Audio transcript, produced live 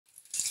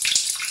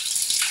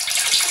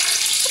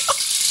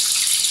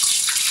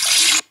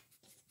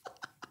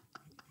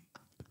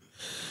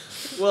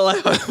Well,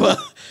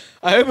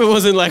 I hope it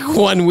wasn't like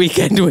one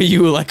weekend where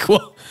you were like,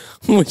 well,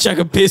 which I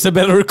could piss, I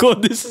better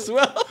record this as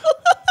well.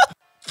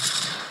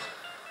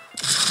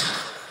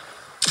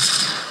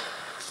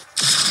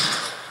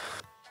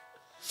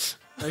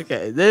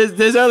 Okay,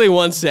 there's only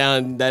one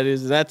sound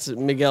that's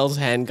Miguel's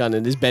handgun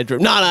in his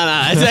bedroom. No.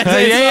 It's not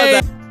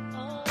that.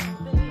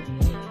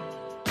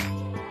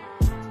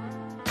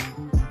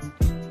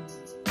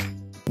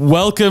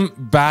 Welcome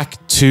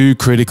back to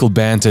Critical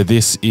Banter.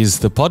 This is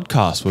the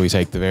podcast where we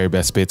take the very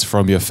best bits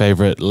from your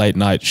favorite late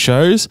night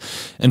shows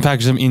and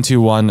package them into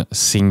one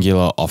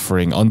singular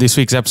offering. On this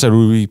week's episode,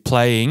 we'll be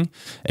playing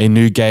a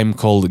new game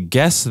called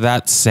Guess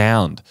That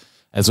Sound,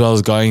 as well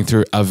as going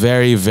through a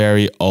very,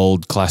 very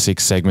old classic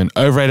segment,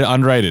 Overrated,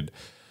 Underrated.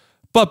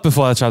 But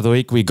before that chat of the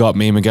week, we got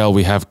me, Miguel.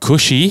 We have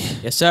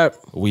Kushy. Yes, sir.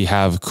 We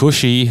have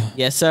Kushy.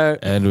 Yes, sir.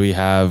 And we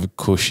have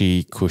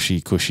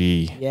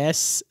Kushy.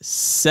 Yes,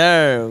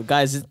 sir.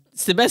 Guys,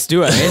 it's the best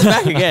duo. It's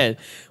back again.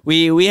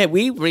 We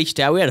reached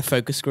out. We had a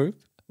focus group.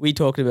 We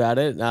talked about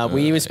it.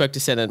 We even spoke to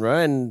Sen and Ro,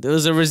 and there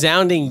was a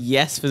resounding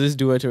yes for this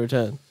duo to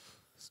return.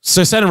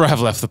 So Sen and Ro have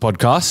left the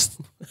podcast.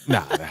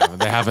 No,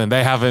 they haven't.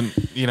 They haven't.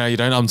 You know, you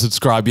don't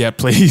unsubscribe yet,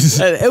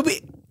 please. It'll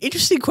be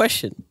interesting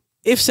question.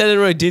 If Sen and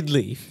Ro did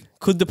leave,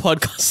 could the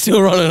podcast still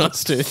run on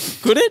us too?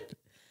 Could it?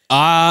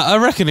 I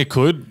reckon it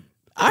could.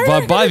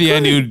 But by the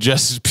end, it would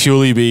just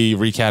purely be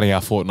recounting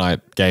our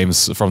Fortnite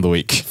games from the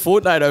week.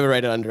 Fortnite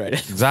overrated, underrated.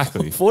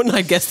 Exactly.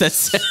 Fortnite, guess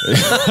that's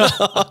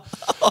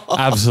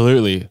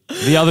Absolutely.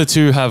 The other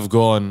two have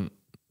gone.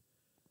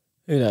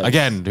 Who knows?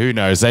 Again, who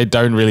knows? They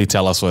don't really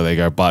tell us where they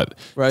go, but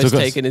Ro's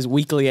taken his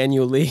weekly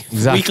annual leave.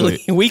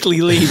 Exactly.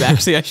 Weekly leave,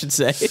 actually, I should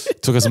say.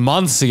 Took us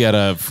months to get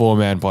a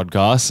 4-man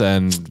podcast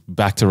and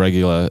back to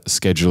regular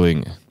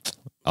scheduling.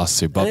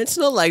 Us two, but and it's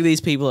not like these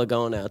people are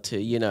going out to,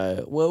 you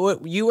know, well,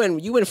 you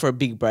went for a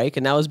big break,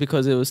 and that was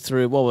because it was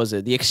through, what was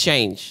it, the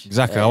exchange.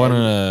 Exactly. I went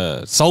on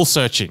a soul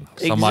searching,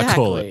 some might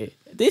call it.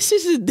 This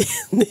isn't.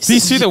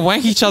 These two that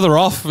wank each other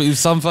off with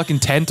some fucking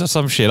tent or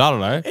some shit. I don't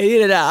know.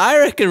 You know, I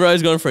reckon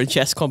Ro's going for a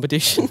chess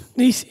competition.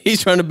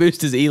 He's trying to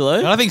boost his elo.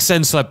 And I think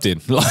Sen slept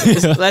in.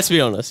 Let's be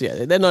honest.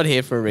 Yeah, they're not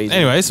here for a reason.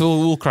 Anyways,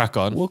 we'll crack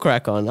on. We'll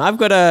crack on. I've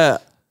got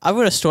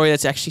a story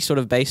that's actually sort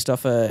of based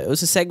off it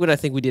was a segment I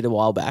think we did a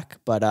while back,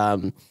 but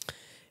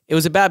it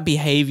was about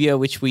behavior,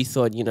 which we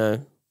thought, you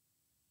know,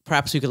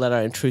 perhaps we could let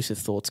our intrusive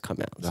thoughts come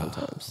out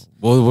sometimes.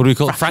 Well, what do we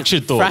call it?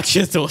 Fractured thoughts.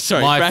 Fractured thoughts,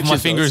 sorry. My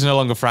finger is no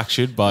longer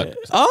fractured, but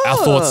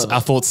our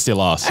thoughts still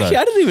are. So. Actually,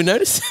 I didn't even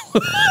notice.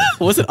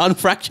 Was it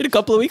unfractured a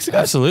couple of weeks ago?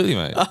 Absolutely,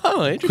 mate.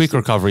 Oh, interesting. Quick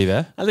recovery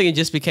there. I think it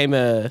just became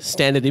a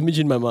standard image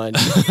in my mind.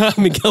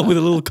 Miguel with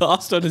a little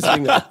cast on his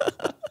finger.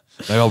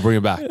 Maybe I'll bring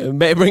it back.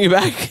 Bring it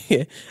back.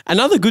 Yeah.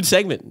 Another good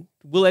segment.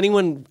 Will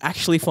anyone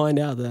actually find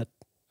out that?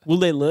 Will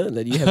they learn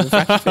that you have a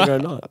fractured finger or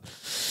not?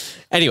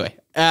 Anyway,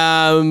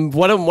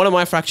 one of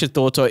my fractured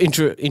thoughts or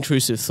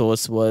intrusive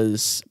thoughts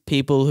was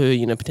people who,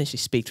 you know, potentially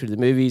speak through the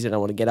movies and I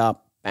want to get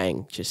up,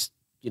 bang, just,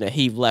 you know,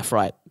 heave left,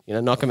 right, you know,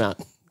 knock them out.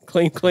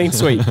 Clean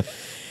sweep.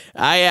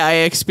 I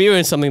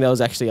experienced something that was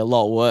actually a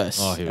lot worse.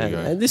 Oh, here we go.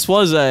 And this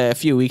was a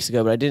few weeks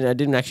ago, but I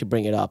didn't actually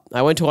bring it up.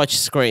 I went to watch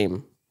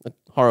Scream, a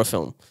horror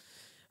film.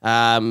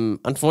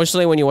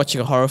 Unfortunately, when you're watching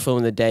a horror film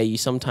in the day, you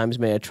sometimes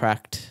may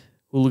attract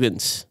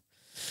hooligans.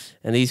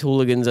 And these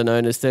hooligans are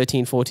known as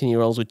 13,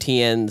 14-year-olds with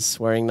TNs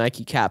wearing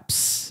Nike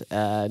caps,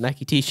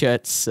 Nike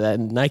T-shirts,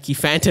 and Nike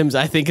Phantoms,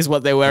 I think is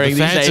what they're wearing these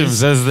days. Phantoms,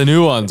 those are the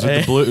new ones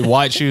with the blue,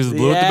 white shoes with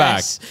blue at the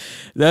back.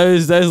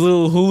 Those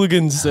little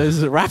hooligans,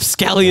 those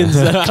rapscallions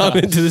that come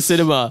into the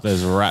cinema.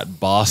 Those rat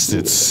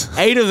bastards.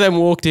 8 of them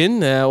walked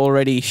in,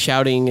 already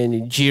shouting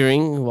and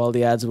jeering while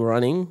the ads were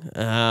running.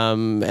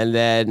 And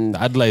then...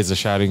 The ad ladies are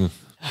shouting...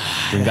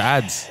 During the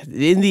ads.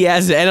 In the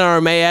ads, the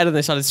NRMA ad, and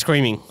they started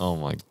screaming. Oh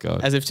my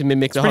God. As if to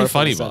mimic the horror. It's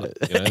pretty funny,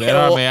 but you know, the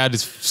NRMA ad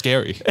is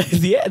scary.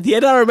 the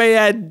NRMA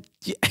ad,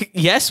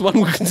 yes, one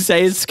can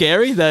say is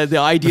scary. The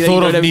idea the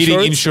thought of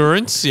needing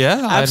insurance,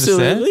 yeah,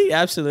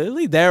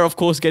 absolutely. They're, of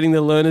course, getting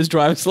the learner's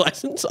driver's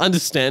license,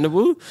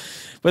 understandable.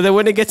 But then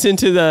when it gets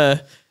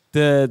into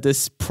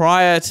this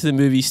prior to the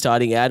movie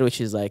starting ad, which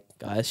is like,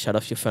 guys, shut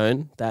off your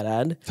phone, that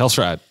ad.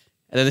 Telstra ad.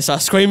 And then they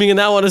start screaming in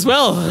that one as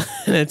well.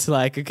 And it's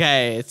like,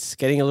 okay, it's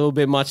getting a little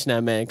bit much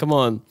now, man. Come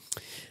on.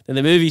 Then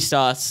the movie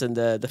starts and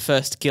the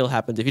first kill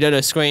happens. If you don't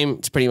know Scream,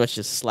 it's pretty much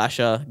just a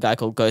slasher. A guy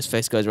called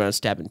Ghostface goes around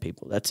stabbing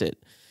people. That's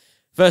it.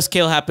 First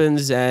kill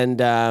happens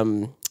and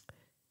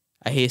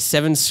I hear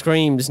 7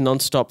 screams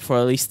nonstop for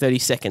at least 30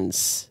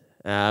 seconds.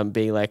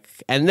 Being like,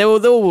 and there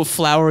were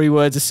flowery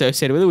words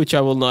associated with it, which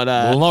I will not.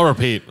 Will not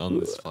repeat on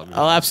this podcast.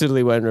 I'll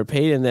absolutely won't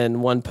repeat. And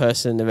then one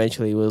person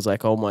eventually was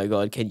like, "Oh my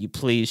God, can you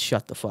please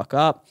shut the fuck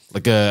up?"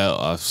 Like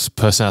a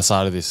person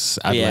outside of this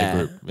Adelaide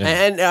group. Yeah.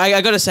 And I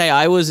got to say,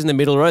 I was in the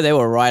middle row. They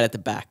were right at the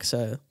back,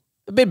 so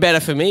a bit better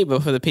for me.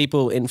 But for the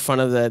people in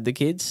front of the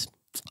kids,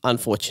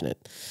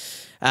 unfortunate.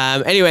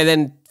 Anyway,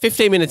 then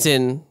 15 minutes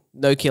in,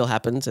 no kill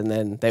happens, and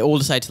then they all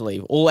decide to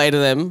leave. All 8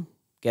 of them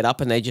get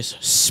up and they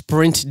just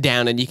sprint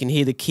down, and you can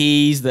hear the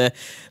keys, the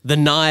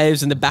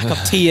knives, and the backup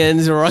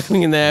TNs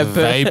rocking in their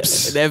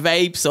vapes. Their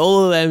vapes,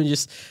 all of them,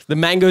 just the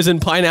mangoes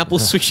and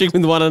pineapples swishing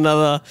with one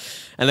another,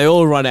 and they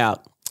all run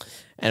out.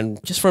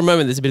 And just for a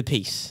moment, there's a bit of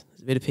peace.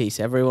 There's a bit of peace.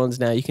 Everyone's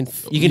now, you can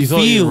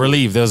feel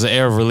relief. There was an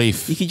air of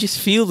relief. You can just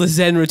feel the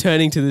zen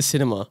returning to the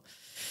cinema.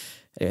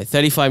 Anyway,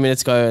 35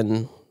 minutes go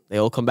and they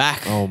all come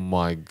back. Oh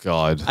my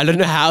God. I don't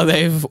know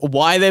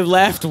why they've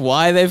left,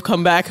 why they've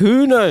come back.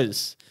 Who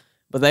knows?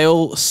 But they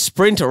all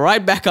sprint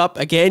right back up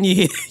again.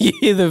 You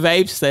hear the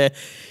vapes, their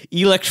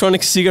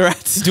electronic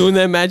cigarettes doing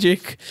their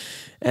magic.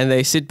 And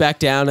they sit back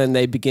down and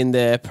they begin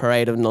their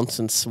parade of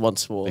nonsense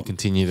once more. They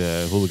continue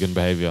their hooligan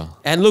behavior.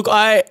 And look,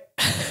 I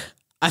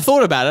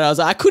thought about it. I was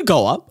like, I could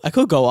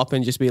go up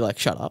and just be like,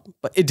 shut up.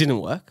 But it didn't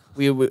work.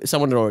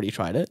 Someone had already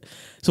tried it.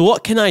 So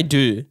what can I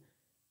do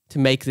to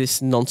make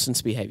this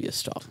nonsense behavior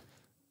stop?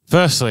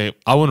 Firstly,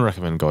 I wouldn't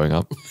recommend going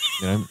up.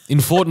 In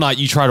Fortnite,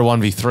 you try to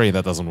 1v3,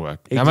 that doesn't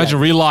work. Exactly. Now imagine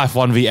real life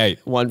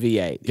 1v8.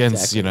 1v8.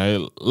 Against,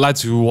 exactly.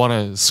 Lads who want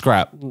to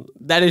scrap.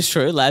 That is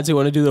true. Lads who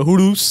want to do the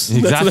hoodoos.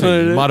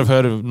 Exactly. You might have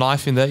heard of a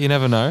knife in there. You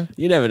never know.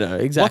 You never know.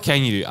 Exactly. What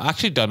can you do? I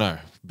actually don't know.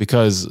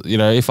 Because,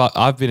 if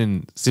I've been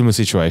in similar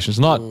situations,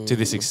 not to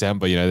this extent,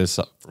 but, there's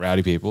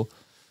rowdy people.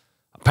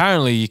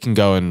 Apparently, you can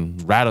go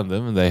and rat on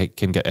them and they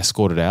can get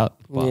escorted out.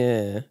 But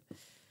yeah.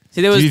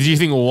 See, do you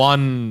think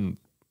one,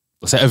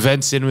 let's say,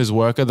 event cinemas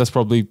worker that's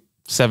probably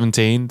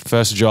 17,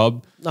 first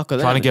job,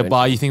 trying to get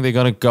by, you think they're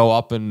going to go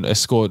up and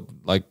escort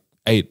like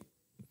 8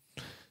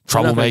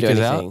 troublemakers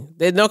out?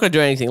 They're not going to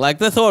do anything. Like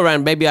the thought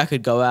around, maybe I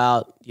could go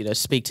out,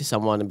 speak to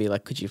someone and be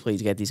like, could you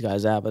please get these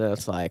guys out? But then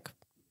it's like,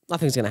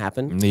 nothing's going to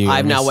happen.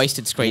 I've now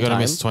wasted screen time. You're going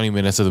to miss 20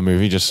 minutes of the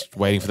movie just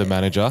waiting for the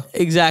manager.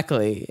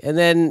 Exactly. And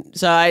then,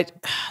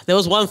 there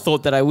was one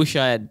thought that I wish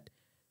I had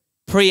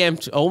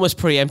almost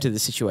preempted the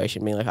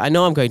situation. I mean, like, I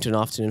know I'm going to an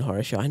afternoon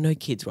horror show. I know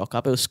kids rock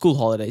up. It was school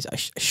holidays. I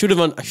should have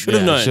known. Should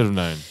have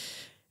known.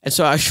 And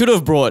so I should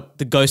have brought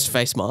the ghost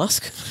face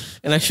mask,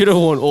 and I should have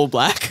worn all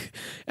black,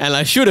 and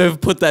I should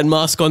have put that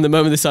mask on the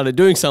moment they started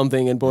doing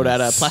something and brought out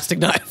a plastic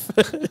knife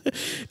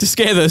to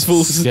scare those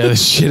fools. Scare the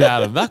shit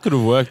out of them. That could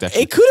have worked,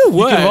 actually. It could have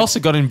worked. You could have also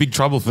got in big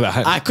trouble for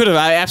that.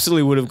 I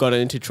absolutely would have gotten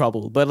into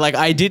trouble. But like,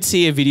 I did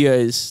see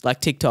videos,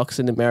 like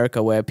TikToks in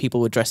America, where people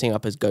were dressing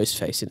up as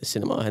Ghostface in the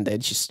cinema, and they'd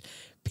just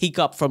peek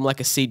up from like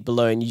a seat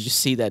below and you just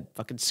see that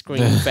fucking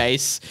screaming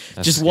face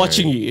just scary.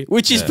 Watching you,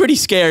 which is pretty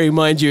scary,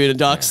 mind you, in a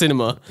dark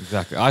cinema.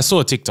 Exactly. I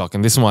saw a TikTok,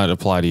 and this might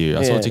apply to you.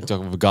 I saw a TikTok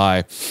of a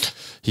guy.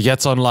 He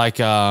gets on like,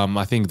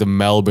 I think the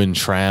Melbourne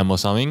tram or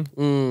something,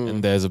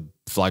 and there's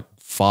like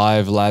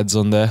 5 lads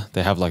on there.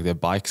 They have like their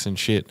bikes and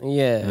shit.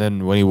 Yeah. And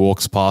then when he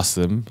walks past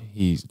them,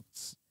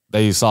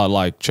 they start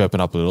like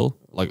chirping up a little,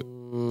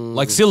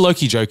 like still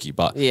low-key jokey,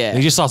 but he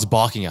just starts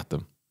barking at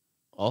them.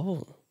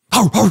 Oh.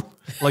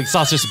 Like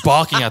starts just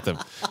barking at them,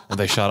 and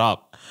they shut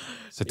up.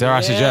 So dare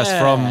I suggest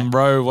from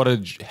row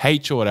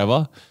H or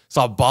whatever,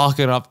 start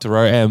barking up to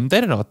row M.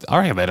 They don't know. I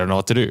reckon they don't know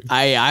what to do.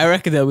 I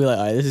reckon they'll be like,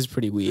 "Oh, this is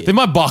pretty weird." They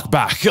might bark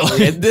back.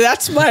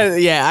 That's my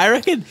I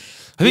reckon.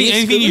 I think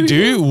anything you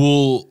do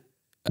will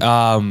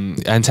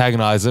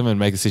antagonize them and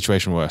make the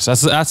situation worse.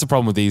 That's the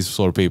problem with these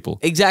sort of people.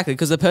 Exactly,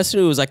 because the person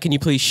who was like, "Can you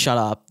please shut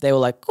up?" They were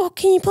like, "Oh,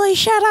 can you please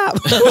shut up?"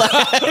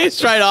 Like,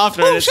 straight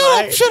after. Oh,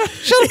 shut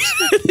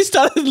up. They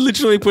started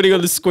literally putting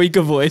on the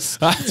squeaker voice.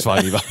 That's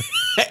funny, though.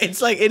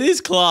 It's like, it is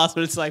class,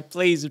 but it's like,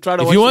 please, I'm trying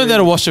to watch. If you weren't there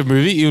to watch a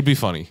movie, it would be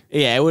funny.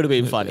 Yeah, it would have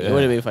been funny. It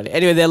would have been funny.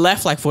 Anyway, they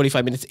left like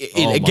 45 minutes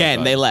in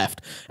again. They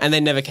left and they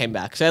never came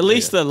back. So at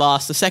least the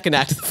second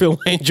act of the film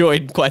I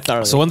enjoyed quite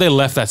thoroughly. So when they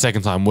left that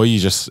second time, were you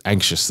just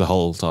anxious the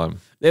whole time?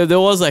 There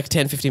was like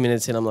 10, 15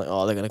 minutes in. I'm like,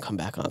 oh, they're going to come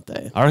back, aren't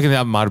they? I reckon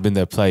that might have been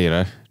their play,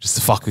 just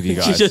to fuck with you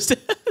guys.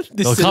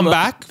 They'll come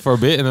back for a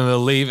bit and then they'll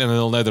leave and then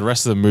they'll know the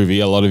rest of the movie.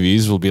 A lot of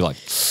yous will be like,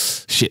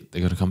 shit,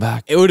 they're going to come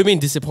back. It would have been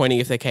disappointing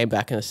if they came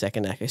back in the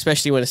second act,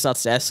 especially when it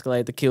starts to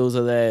escalate. The kills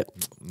are there.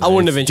 I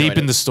wouldn't have enjoyed it. Deep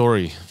in the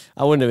story.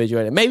 I wouldn't have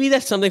enjoyed it. Maybe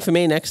that's something for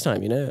me next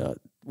time,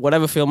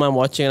 Whatever film I'm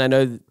watching, and I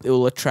know it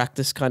will attract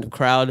this kind of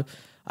crowd,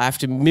 I have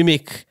to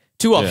mimic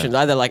two options.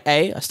 Either like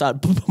A, I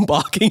start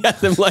barking at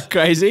them like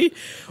crazy,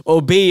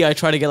 or B, I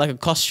try to get like a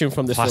costume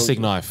from the Plastic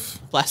film.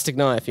 Plastic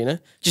knife,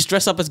 Just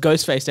dress up as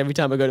Ghostface every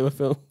time I go to a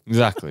film.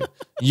 Exactly.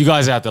 You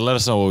guys out there, let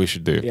us know what we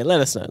should do. Yeah, let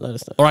us know.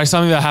 All right,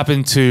 something that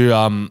happened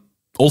to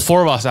all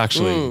 4 of us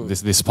actually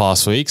this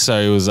past week. So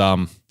it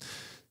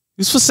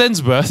was for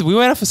Sen's birthday. We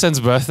went out for Sen's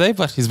birthday,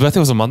 but his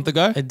birthday was a month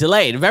ago.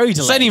 Delayed, very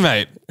delayed. Senny,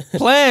 mate.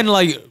 Plan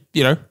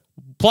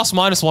plus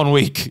minus 1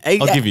 week.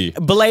 I'll give you.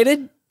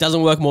 Belated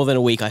doesn't work more than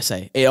a week, I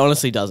say. It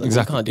honestly doesn't.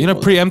 Exactly. Can't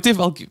do preemptive,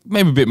 I'll give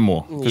maybe a bit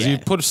more because you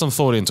put some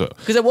thought into it.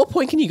 Because at what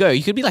point can you go?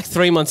 You could be like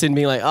 3 months in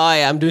being like, oh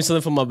yeah, I'm doing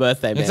something for my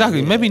birthday, man.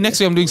 Exactly. Maybe next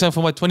week I'm doing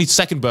something for my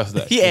 22nd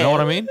birthday. Yeah. You know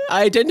what I mean?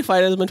 I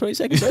identified it as my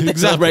 22nd birthday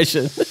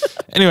celebration.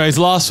 Anyways,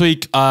 last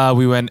week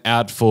we went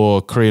out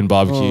for Korean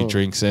barbecue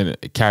drinks and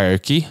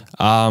karaoke.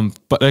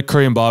 But at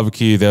Korean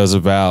barbecue, there was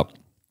about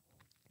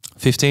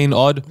 15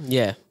 odd.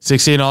 Yeah.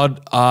 16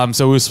 odd.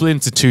 So we were split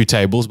into 2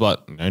 tables,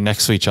 but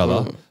next to each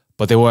other.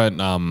 But they weren't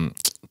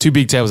two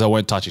big tables that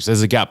weren't touching. So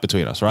there's a gap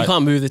between us, right? You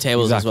can't move the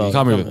tables Exactly. as well. You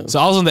can't move it. So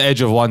I was on the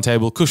edge of one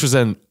table. Kush was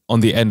then on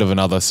the end of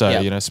another.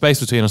 So, you know, space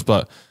between us,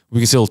 but we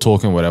can still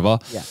talk and whatever.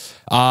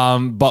 Yeah.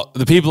 But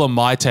the people on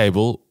my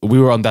table, we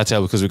were on that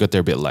table because we got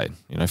there a bit late,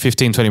 you know,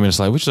 15, 20 minutes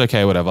late, which is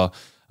okay, whatever.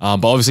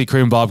 But obviously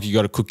Korean barbecue, you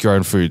got to cook your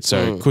own food.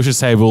 So Kush's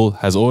table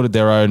has ordered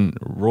their own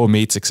raw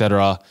meats,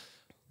 etc.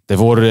 They've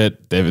ordered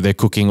it, they're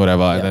cooking,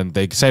 whatever. And then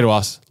they say to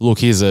us, look,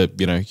 here's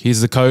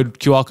the code,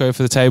 QR code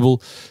for the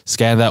table,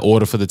 scan that,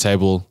 order for the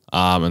table,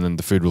 and then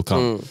the food will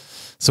come.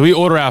 So we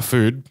order our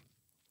food.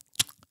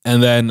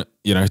 And then,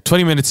 you know,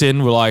 20 minutes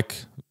in, we're like,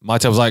 my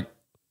table's like,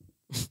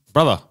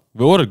 brother,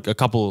 we ordered a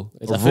couple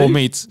of raw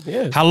meats.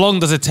 Yeah. How long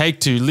does it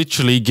take to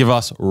literally give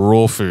us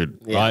raw food,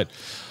 right?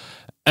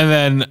 And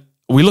then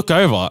we look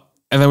over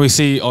and then we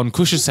see on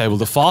Kush's table,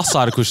 the far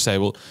side of Kush's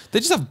table, they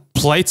just have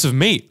plates of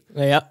meat.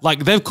 Yeah.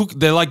 Like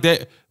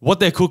what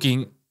they're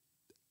cooking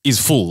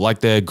is full. Like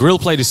their grill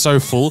plate is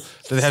so full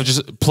that they have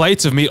just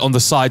plates of meat on the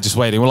side just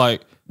waiting. We're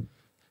like,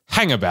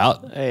 hang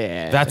about.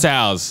 Yeah. That's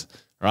ours,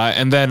 right?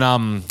 And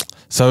then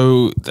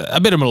so a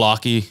bit of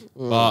malarkey,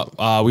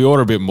 but we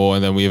order a bit more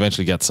and then we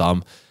eventually get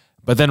some.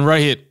 But then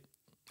Rohit,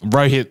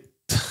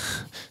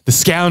 the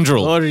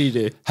scoundrel, What did he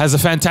do? has a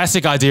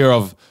fantastic idea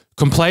of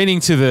complaining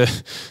to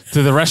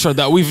the restaurant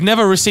that we've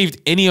never received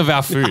any of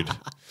our food.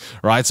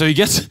 Right, so he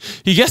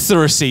gets the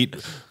receipt.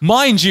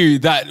 Mind you,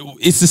 that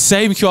it's the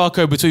same QR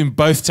code between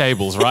both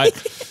tables, right?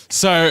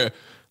 So,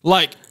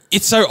 like,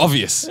 it's so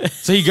obvious.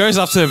 So he goes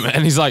up to him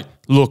and he's like,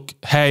 "Look,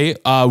 hey,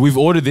 we've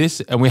ordered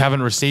this and we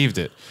haven't received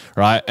it,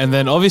 right?" And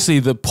then obviously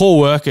the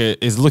poor worker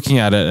is looking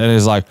at it and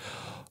is like,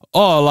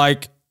 "Oh,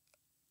 like,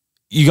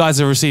 you guys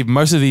have received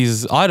most of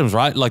these items,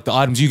 right? Like the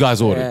items you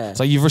guys ordered. Yeah. It's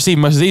like you've received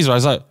most of these, right?"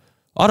 It's like,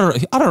 I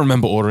don't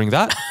remember ordering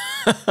that.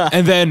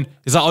 And then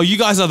it's like, "Oh, you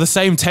guys are the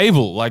same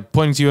table," like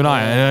pointing to you and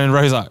I. And then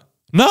Ray's like,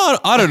 "No,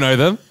 I don't know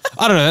them.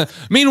 I don't know them."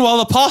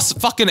 Meanwhile, the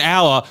past fucking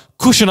hour,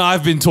 Kush and I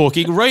have been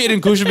talking. Ray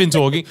and Kush have been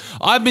talking.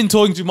 I've been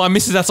talking to my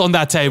missus that's on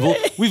that table.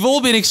 We've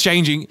all been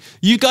exchanging.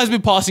 You guys have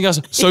been passing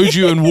us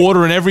soju and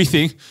water and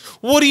everything.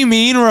 What do you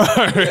mean, Ro?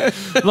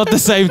 Not the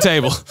same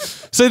table.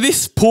 So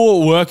this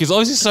poor worker is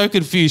obviously so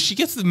confused. She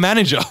gets the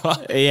manager.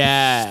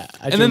 Yeah.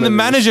 And then the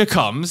manager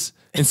comes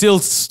and still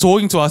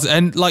talking to us,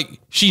 and like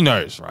she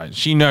knows, right?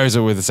 She knows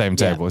that we're the same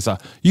table. It's like,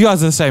 "You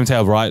guys are the same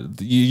table, right?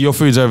 Your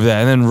food's over there."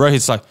 And then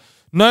Rohit's like,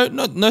 "No,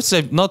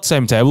 not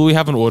same table. We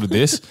haven't ordered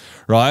this,"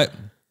 right?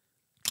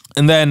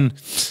 And then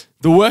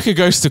the worker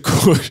goes to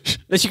Kush.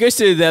 Then she goes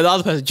to the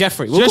other person,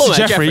 Jeffrey. Goes to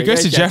Jeffrey.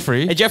 Goes to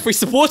Jeffrey. And Jeffrey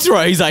supports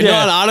her. He's like, "No,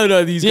 I don't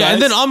know these guys." Yeah,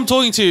 and then I'm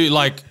talking to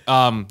like,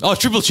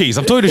 Triple Cheese.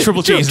 I'm talking to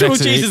Triple Cheese. Triple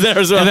next to Cheese me. is there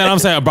as well. And then I'm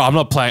saying, "Bro,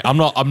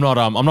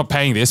 I'm not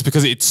paying this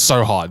because it's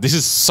so hard. This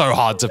is so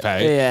hard to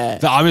pay. Yeah.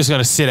 That I'm just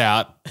gonna sit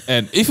out.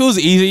 And if it was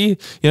easy,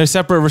 you know,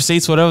 separate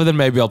receipts, whatever, then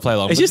maybe I'll play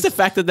along." It's just the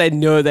fact that they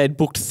know they'd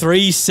booked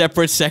 3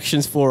 separate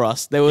sections for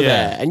us. They were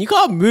there. And you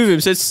can't move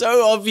him, so it's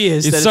so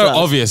obvious. It's so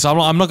obvious.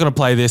 I'm not going to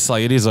play this.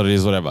 Like, it is what it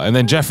is, whatever. And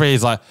then Jeffrey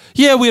is like,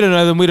 "Yeah, we don't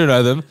know them. We don't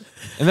know them."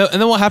 And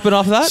then what happened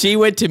after that? She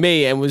went to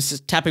me and was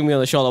just tapping me on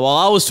the shoulder while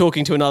I was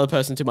talking to another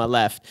person to my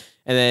left.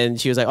 And then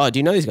she was like, "Oh, do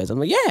you know these guys?" I'm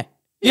like, "Yeah.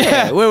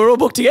 Yeah, we're all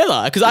booked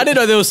together." Because I didn't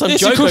know there was some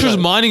joke. Kush was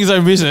minding his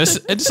own business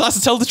and decides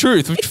to tell the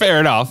truth, which fair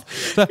enough.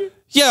 So,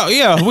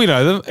 yeah, we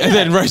know them. And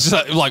then Ray's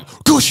just like,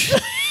 "Kush,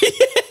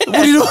 what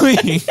are you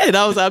doing?" And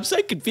I was like, "I'm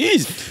so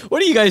confused.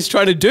 What are you guys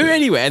trying to do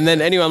anyway?" And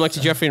then anyway, I'm like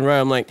to Jeffrey and Ray,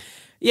 I'm like,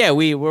 "Yeah,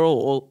 we're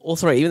all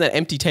 3. Even that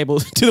empty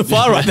table to the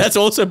far right, that's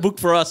also booked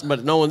for us,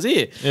 but no one's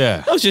here."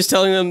 Yeah. I was just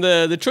telling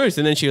them the truth.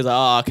 And then she was like,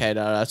 "Oh, okay,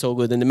 no, that's all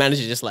good." Then the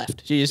manager just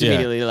left. She just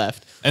immediately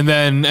left. And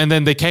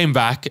then they came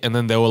back and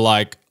then they were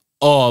like,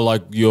 "Oh,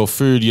 like your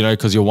food, you know,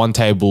 because your one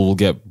table will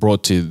get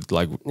brought to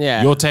like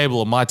your table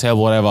or my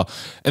table, whatever."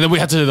 And then we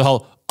had to do the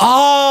whole,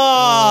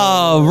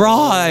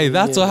 right,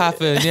 that's what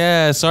happened.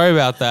 Yeah, sorry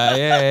about that.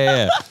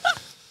 Yeah.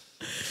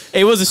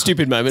 It was a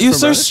stupid moment. It was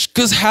so,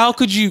 because how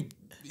could you?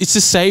 It's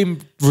the same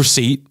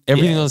receipt.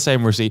 Everything's on the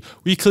same receipt.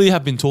 We clearly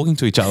have been talking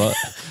to each other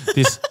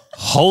this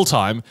whole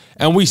time,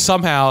 and we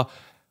somehow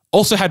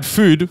also had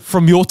food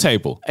from your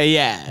table.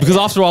 Because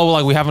after a while, we're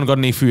like, "We haven't got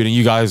any food," and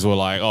you guys were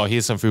like, "Oh,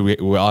 here's some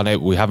food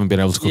we haven't been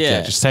able to cook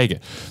yet. Just take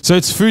it." So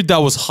it's food that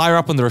was higher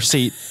up on the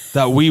receipt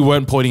that we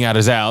weren't pointing out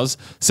as ours.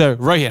 So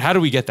Rohit, how do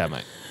we get that,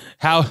 mate?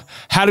 How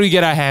do we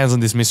get our hands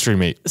on this mystery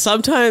meat?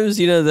 Sometimes,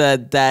 you know,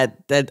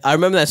 that I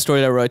remember that story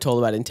that Ro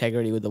told about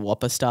integrity with the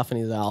Whopper stuff, and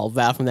he's like, "I'll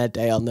vow from that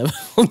day I'll never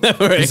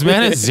This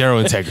man has zero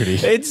integrity.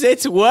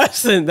 It's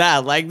worse than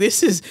that. Like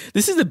this is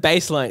the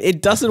baseline.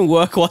 It doesn't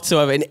work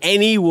whatsoever. In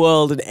any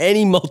world, in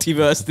any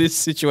multiverse, this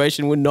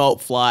situation would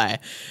not fly.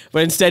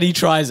 But instead he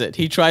tries it.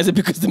 He tries it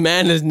because the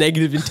man has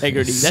negative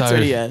integrity. That's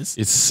what he has.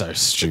 It's so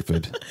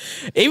stupid.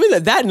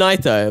 Even that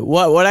night though,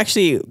 what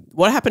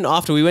happened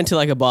after we went to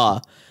like a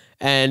bar,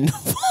 and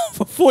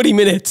for 40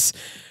 minutes,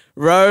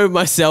 Ro,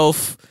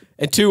 myself,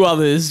 and 2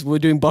 others were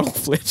doing bottle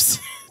flips.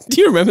 Do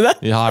you remember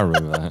that? Yeah, I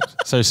remember that.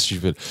 So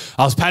stupid.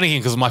 I was panicking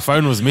because my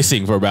phone was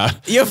missing for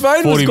about Your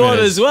phone was gone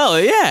minutes. as well,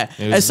 yeah.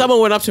 And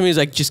someone went up to me and was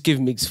like, "Just give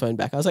Mig's phone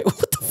back." I was like,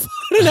 "What the fuck?"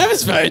 don't have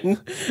his phone.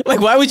 Like,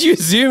 why would you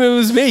assume it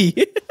was me?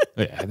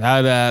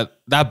 Yeah,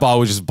 that bar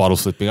was just bottle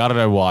flipping. I don't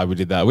know why we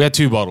did that. We had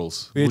 2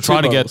 bottles. We were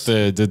trying to get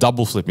the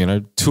double flip,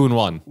 2 in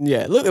 1.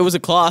 Yeah, look, it was a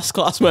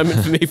class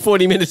moment for me.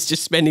 40 minutes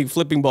just spending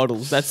flipping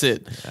bottles. That's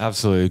it.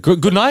 Absolutely.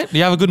 Good night? Do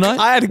you have a good night?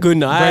 I had a good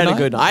night.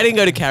 I didn't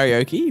go to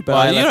karaoke,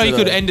 but you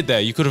could end it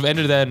there. You could have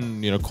ended there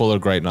and call it a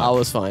great night. I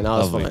was fine. I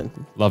was fine.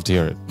 Love to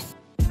hear it.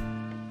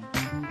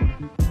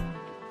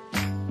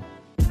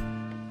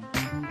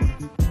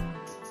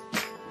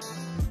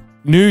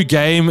 New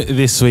game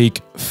this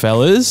week,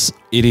 fellas.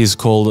 It is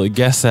called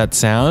Guess That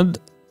Sound.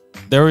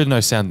 There is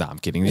no sound. No, I'm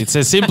kidding. It's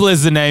as simple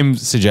as the name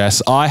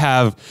suggests. I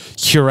have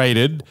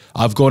curated.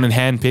 I've gone and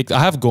handpicked.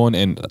 I have gone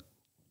and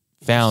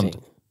found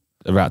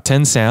about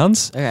 10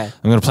 sounds. Okay.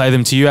 I'm going to play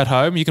them to you at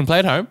home. You can play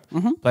at home.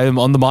 Play them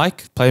on the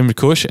mic. Play them with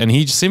Kush. And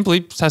he just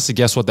simply has to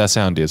guess what that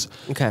sound is.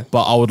 Okay.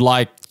 But I would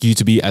like you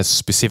to be as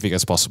specific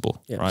as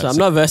possible. Yeah. Right? So I'm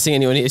not versing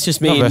anyone here. It's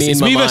just me and it's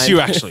my me mind. versus you,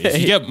 actually.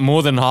 If you get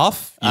more than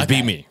half, you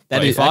beat me.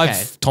 If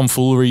I've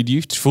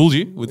fooled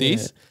you with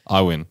these, I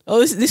win.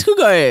 Oh, this could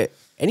go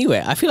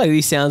anywhere. I feel like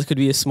these sounds could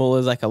be as small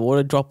as like a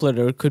water droplet,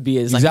 or it could be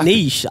as like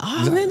niche.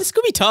 Man, this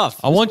could be tough.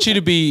 I want you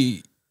to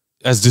be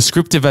as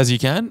descriptive as you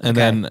can, and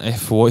then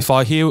if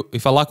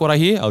I like what I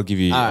hear, I'll give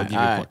you a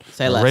point.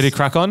 Say less. Ready to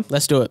crack on?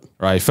 Let's do it.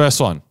 Right,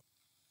 first one.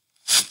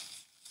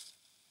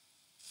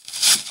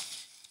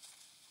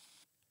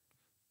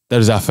 That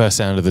is our first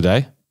sound of the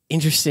day.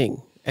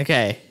 Interesting.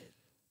 Okay.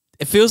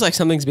 It feels like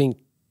something's being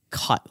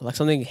cut, like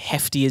something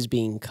hefty is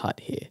being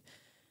cut here.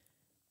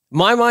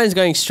 My mind's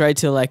going straight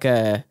to like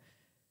a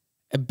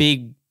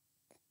big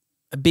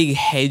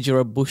hedge or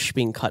a bush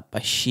being cut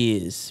by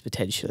shears,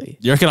 potentially.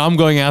 You reckon I'm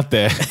going out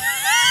there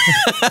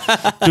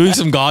doing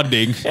some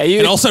gardening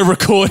and also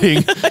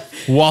recording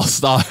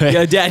whilst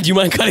Yo, Dad, do you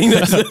mind cutting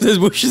those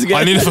bushes again?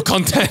 I need it for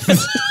content.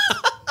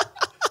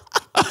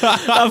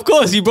 Of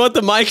course, you brought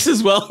the mics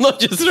as well, not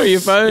just through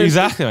your phone.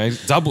 Exactly. I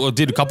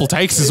did a couple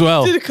takes as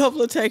well. Did a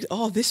couple of takes.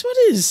 Oh, this one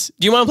is.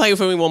 Do you mind playing it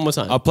for me one more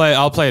time? I'll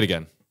play it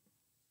again.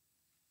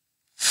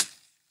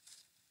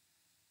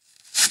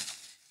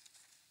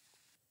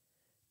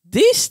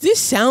 This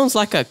sounds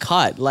like a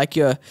cut, like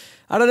you're,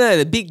 I don't know,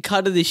 the big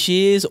cut of the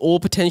shears, or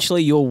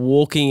potentially you're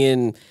walking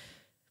in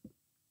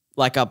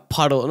like a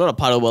puddle, not a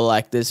puddle, but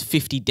like there's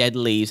 50 dead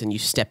leaves and you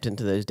stepped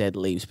into those dead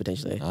leaves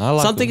potentially.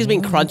 Something has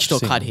been crunched or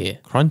cut here.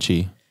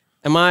 Crunchy.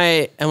 Am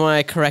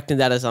I correct in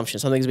that assumption?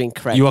 Something's been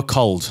correct. You are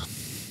cold.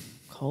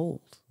 Cold.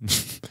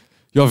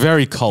 You're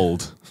very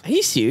cold. Are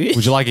you serious?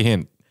 Would you like a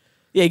hint?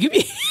 Yeah, give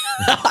me.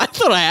 I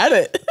thought I had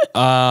it.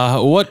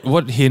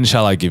 What hint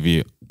shall I give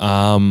you?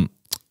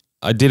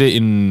 I did it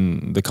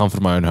in the comfort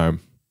of my own home.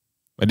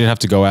 I didn't have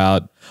to go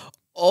out.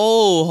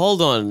 Oh,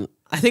 hold on.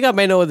 I think I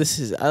may know what this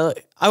is. I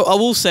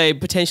will say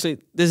potentially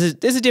there's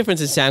a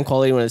difference in sound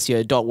quality when it's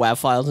your .wav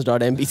files and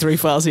 .mp3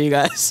 files here,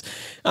 guys.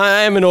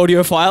 I am an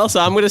audiophile, so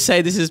I'm going to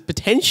say this is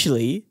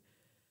potentially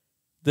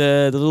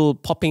the little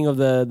popping of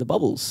the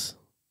bubbles.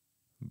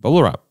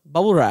 Bubble wrap.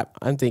 Bubble wrap,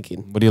 I'm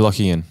thinking. What are you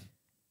locking in?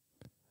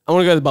 I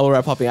want to go with bubble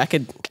wrap popping. I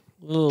could,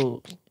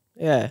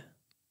 yeah.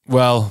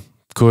 Well,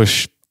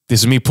 Kush,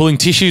 this is me pulling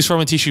tissues from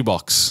a tissue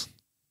box.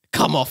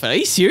 Come off it. Are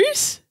you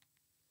serious?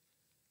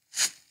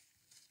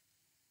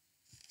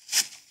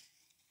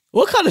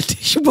 What kind of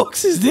tissue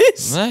box is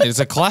this? Right, it's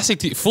a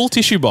classic full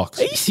tissue box.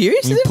 Are you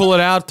serious? You pull it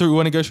out through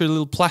when it goes through the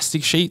little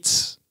plastic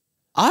sheets.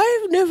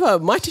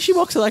 My tissue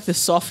box are like the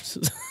soft,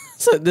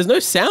 so there's no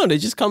sound. It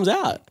just comes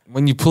out.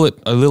 When you pull it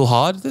a little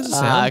hard, there's a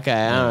sound.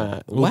 Okay, all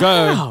right. We'll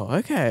go. Wow,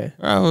 okay.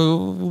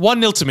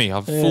 1-0 to me.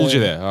 I've fooled you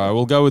there. All right,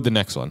 we'll go with the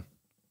next one.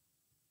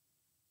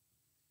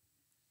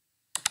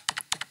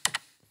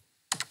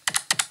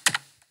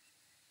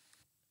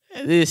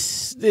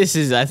 This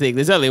is, I think,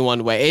 there's only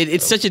one way.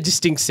 It's such a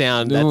distinct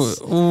sound.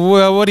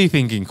 Well, what are you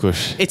thinking,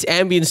 Kush? It's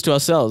ambience to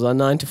ourselves, our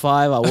 9 to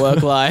 5, our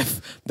work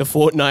life, the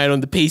fortnight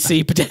on the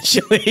PC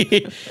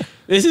potentially.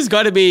 This has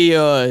got to be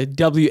your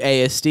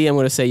WASD. I'm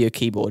going to say your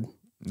keyboard.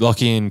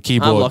 Locking in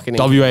keyboard. I'm locking in.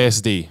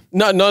 WASD.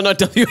 No, not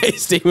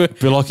WASD.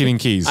 We're locking in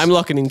keys. I'm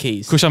locking in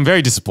keys. Kush, I'm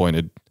very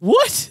disappointed.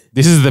 What?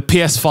 This is the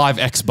PS5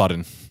 X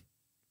button.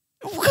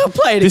 We're going to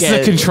play it This again.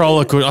 is a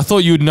controller, Kush. I thought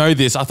you would know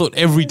this. I thought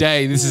every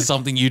day this is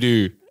something you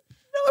do.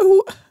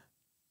 No.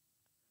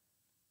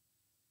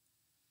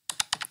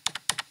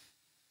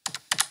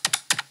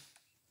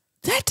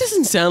 That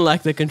doesn't sound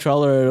like the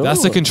controller at all.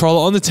 That's the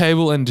controller on the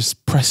table and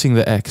just pressing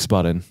the X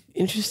button.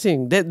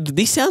 Interesting.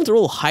 These sounds are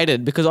all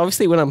hidden because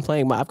obviously when I'm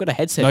playing, I've got a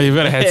headset. No, you've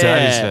got a headset. Yeah.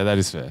 That is fair. That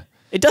is fair.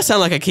 It does sound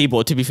like a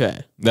keyboard, to be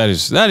fair. That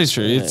is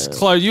true. It's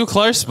close. You're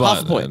close, but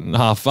half a point.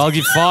 Half. I'll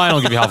give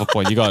you half a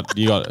point. You got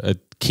a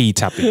key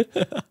tapping.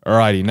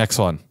 Alrighty, next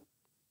one.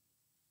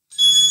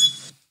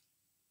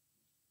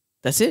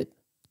 That's it.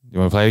 You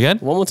want to play it again?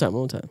 One more time.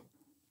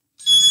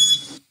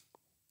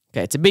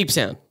 Okay, it's a beep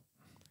sound.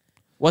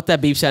 What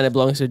that beep sound, it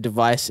belongs to a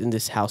device in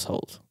this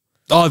household.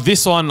 Oh,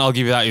 this one, I'll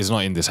give you that, is not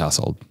in this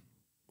household.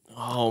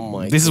 Oh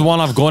my This is one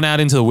I've gone out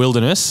into the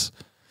wilderness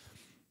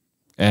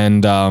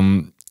and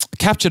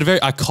captured a very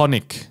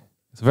iconic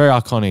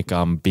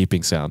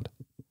beeping sound.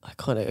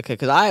 Iconic. Okay,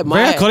 because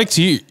Very iconic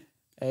to you.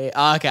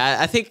 Okay,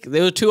 I think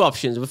there were two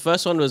options. The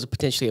first one was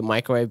potentially a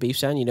microwave beep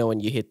sound. You know,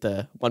 when you hit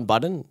the one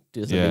button,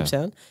 does the beep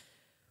sound.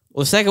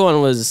 Well, the second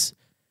one was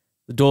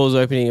the doors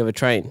opening of a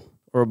train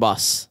or a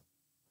bus.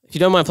 If you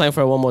don't mind playing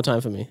for it one more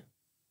time for me.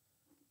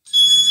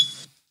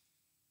 Is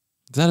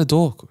that a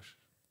door, Kush?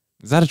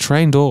 Is that a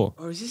train door?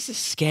 Or is this a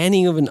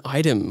scanning of an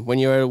item when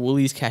you're at a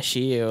Woolies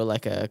cashier or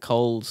like a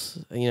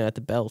Coles, at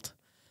the belt?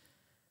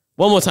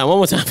 One more time for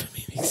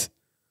me, Migs.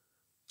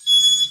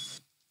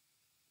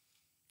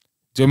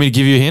 Do you want me to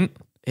give you a hint?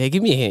 Yeah,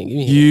 give me a hint.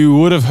 You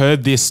would have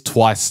heard this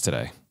twice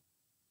today.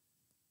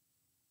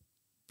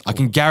 I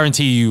can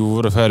guarantee you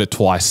would have heard it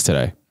twice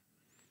today.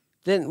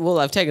 Well,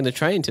 I've taken the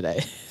train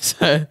today,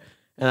 so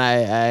and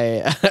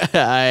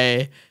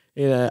I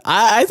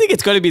think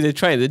it's got to be the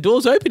train. The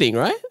door's opening,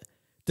 right?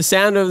 The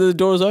sound of the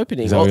door's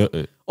opening,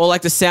 or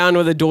like the sound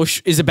where the door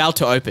is about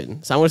to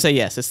open. So I'm going to say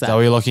yes. It's that. Is that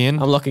what you're locking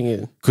in? I'm locking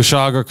in.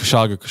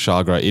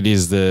 Kushagra. It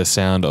is the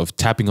sound of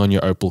tapping on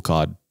your Opal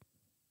card.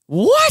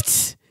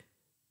 What?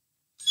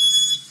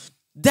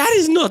 That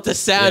is not the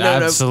sound of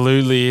an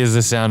absolutely is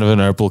the sound of an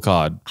Opal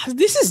card.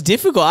 This is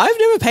difficult. I've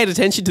never paid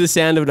attention to the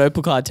sound of an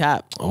Opal card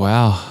tap.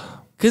 Wow.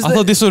 I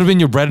thought this would have been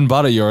your bread and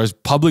butter. You're a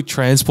public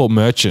transport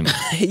merchant.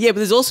 Yeah, but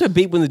there's also a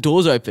beep when the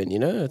doors open,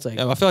 It's like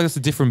I feel like it's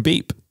a different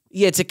beep.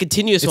 Yeah, it's a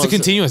continuous one. It's a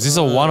continuous. This is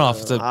a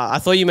one-off. I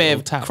thought you may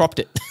have cropped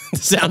it. The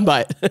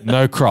soundbite.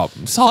 No crop.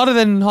 It's harder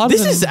than...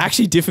 This is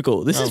actually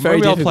difficult. This is very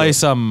difficult. I'll play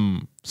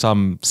some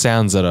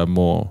sounds that are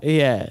more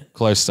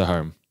close to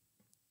home.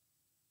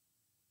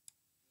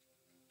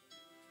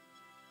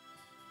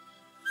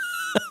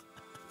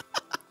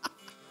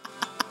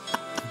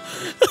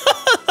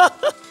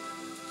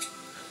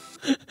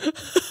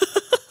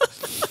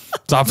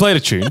 So I played a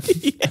tune, a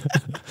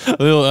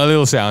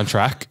little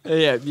soundtrack.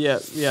 Yeah.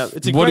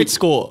 It's a great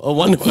score, a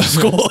wonderful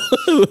score.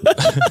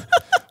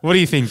 What are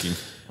you thinking?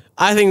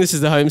 I think this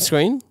is the home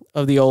screen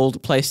of the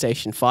old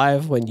PlayStation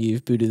 5 when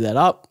you've booted that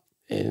up.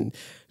 And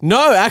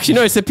no, actually,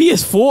 no, it's the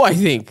PS4. I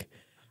think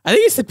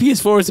it's the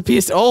PS4. It's the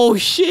PS. Oh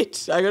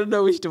shit! I gotta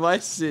know which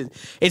device it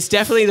is. It's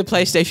definitely the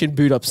PlayStation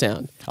boot up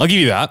sound. I'll give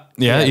you that.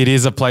 Yeah. It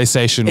is a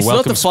PlayStation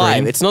welcome screen. Not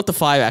the 5. It's not the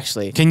 5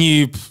 actually. Can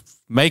you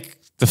make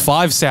the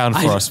 5 sound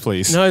for us,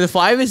 please? No, the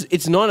 5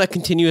 it's not a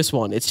continuous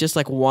one. It's just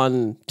like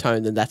one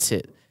tone, and that's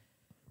it.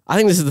 I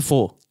think this is the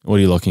 4. What are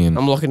you locking in?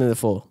 I'm locking in the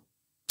 4.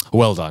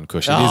 Well done,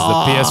 Kush. It is the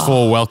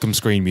PS4 welcome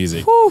screen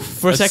music. Whew,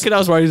 for a second, I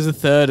was worried it was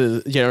the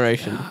 3rd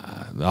generation.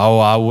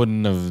 I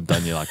wouldn't have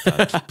done you like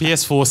that.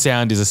 PS4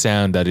 sound is a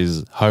sound that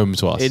is home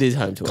to us. It is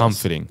home to us.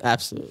 Comforting.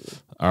 Absolutely.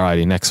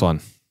 Alrighty, next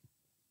one.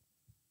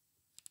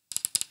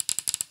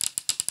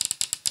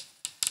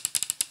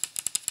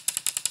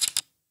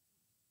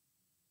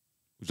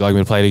 Would you like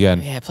me to play it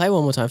again? Yeah, play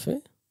one more time for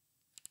me.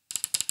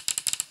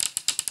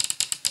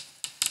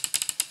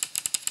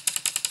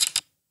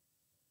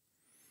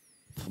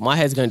 My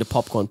head's going to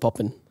popcorn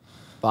popping,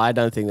 but I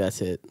don't think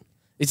that's it.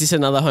 Is this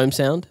another home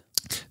sound?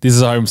 This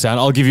is a home sound.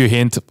 I'll give you a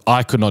hint.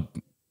 I could not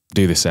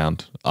do this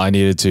sound. I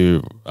needed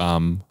to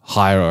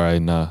hire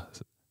a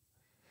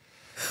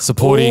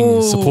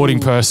supporting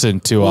person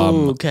to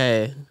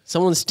okay.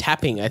 Someone's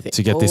tapping, I think,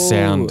 to get this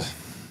sound.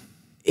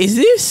 Is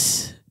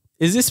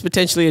this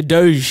potentially a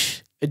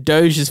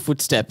Doge's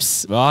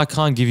footsteps? Well, I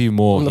can't give you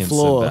more on the hints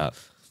floor. than that.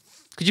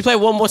 Could you play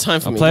one more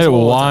time for me? I'll play it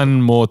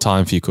one more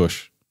time for you,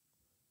 Kush.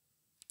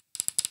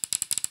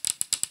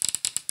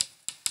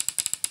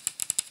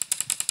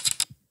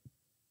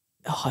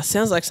 Oh, it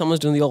sounds like someone's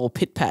doing the old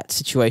pit-pat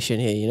situation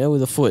here,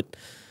 with a foot.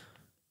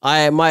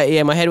 My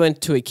head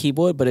went to a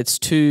keyboard, but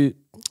the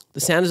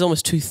sound is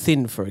almost too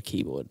thin for a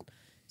keyboard.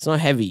 It's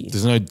not heavy.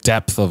 There's no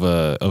depth of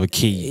a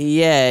key.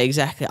 Yeah,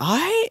 exactly.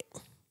 I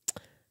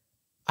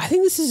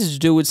think this is to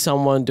do with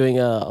someone doing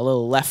a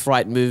little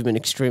left-right movement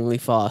extremely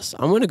fast.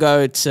 I'm gonna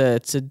go. It's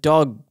a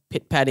dog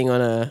pit-patting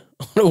on a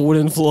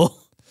wooden floor.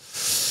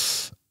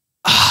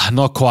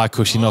 Not quite,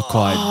 Cushy, not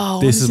quite. Oh,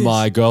 this is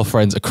my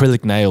girlfriend's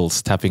acrylic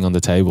nails tapping on the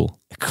table.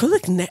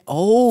 Acrylic nails?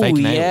 Oh, fake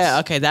nails. Yeah.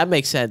 Okay, that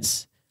makes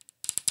sense.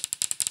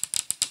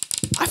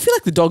 I feel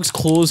like the dog's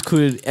claws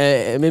could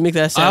mimic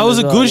that sound. That was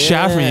a good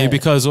shout yeah. from you,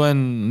 because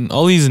when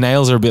all these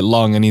nails are a bit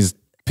long and he's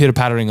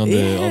pitter-pattering on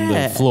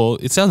the floor,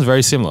 it sounds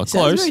very similar. Close.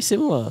 Sounds very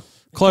similar.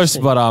 Close,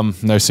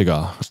 but no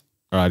cigar.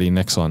 Alrighty,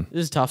 next one.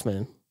 This is tough,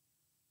 man.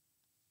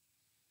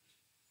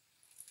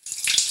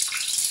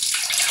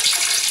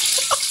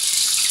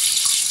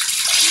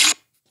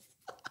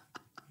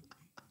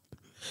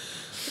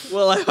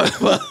 Well,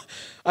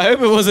 I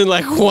hope it wasn't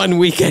like one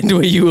weekend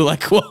where you were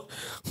like, well,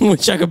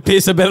 wish I could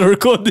piss, I better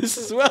record this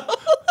as well.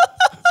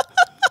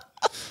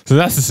 So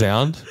that's the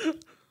sound.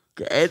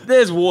 Great.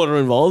 There's water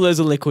involved. There's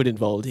a liquid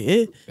involved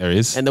here. There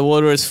is. And the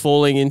water is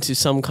falling into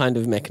some kind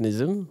of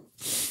mechanism.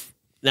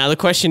 Now the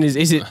question is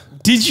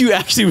did you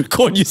actually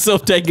record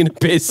yourself taking a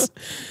piss?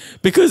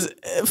 Because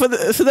for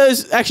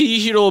those, actually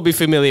you should all be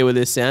familiar with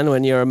this sound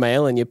when you're a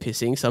male and you're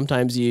pissing.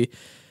 Sometimes you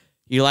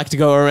like to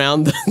go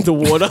around the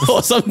water,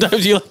 or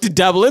sometimes you like to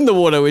dabble in the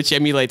water, which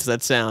emulates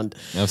that sound.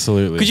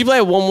 Absolutely. Could you play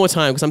it one more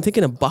time? Because I'm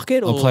thinking a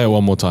bucket. I'll play it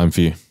one more time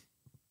for you.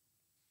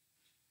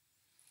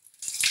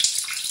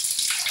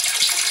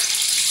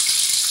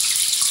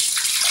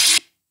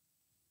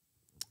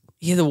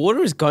 Yeah, the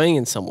water is going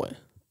in somewhere.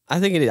 I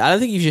think it is. I don't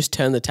think you just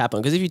turn the tap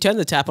on, because if you turn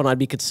the tap on, I'd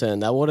be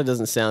concerned. That water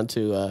doesn't sound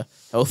too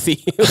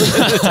healthy with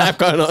the tap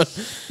going on.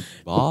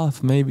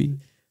 Bath, maybe.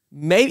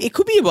 Maybe it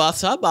could be a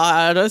bathtub.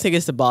 I don't think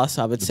it's the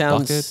bathtub. It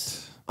sounds.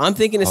 Bucket. I'm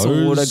thinking it's the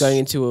Hose. water going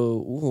into a.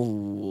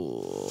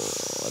 Ooh,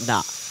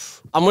 nah.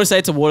 I'm gonna say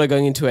it's a water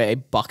going into a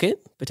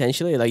bucket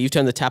potentially. Like you've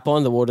turned the tap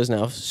on, the water's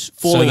now falling.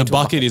 So the into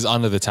bucket is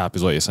under the tap,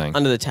 is what you're saying.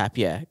 under the tap,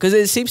 yeah, because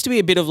it seems to be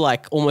a bit of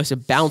like almost a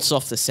bounce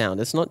off the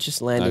sound. It's not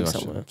just landing Gotcha.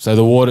 somewhere. So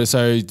the water.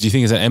 So do you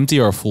think it's an empty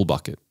or a full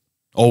bucket,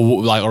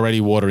 or like already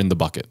water in the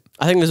bucket?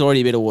 I think there's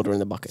already a bit of water in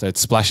the bucket. So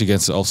it's splash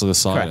against also the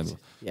side. Correct.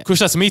 Yeah. Kush,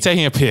 that's me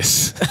taking a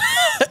piss.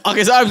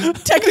 Okay, so I'm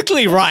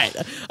technically right.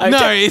 You're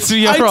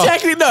wrong.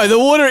 Technically no. The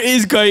water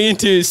is going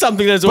into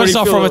something that's But already. it's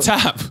not from a filled.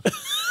 tap.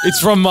 It's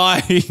from my.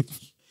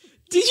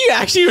 Did you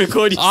actually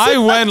record yourself? I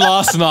went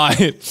last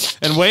night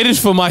and waited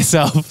for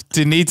myself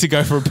to need to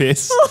go for a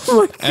piss, Oh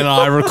my God. and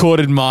I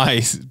recorded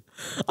my.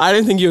 I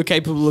don't think you were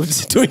capable of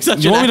doing such.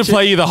 Do you an want me to action.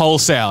 play you the whole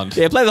sound?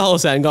 Yeah, play the whole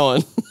sound. Go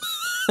on.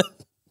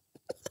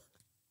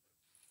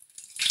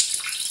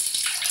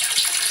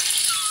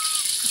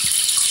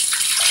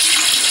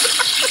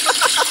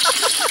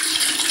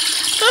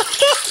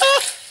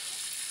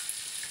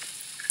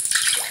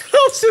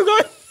 I'm still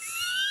going.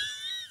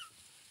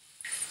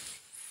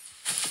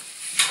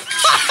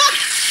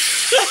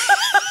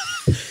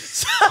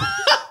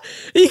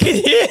 You can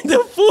hear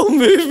the full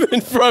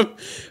movement from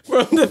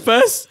the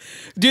first.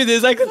 Dude,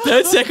 there's like the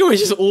third second where it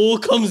just all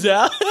comes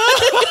out.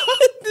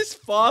 This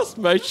fast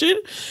motion.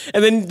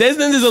 And then there's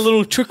a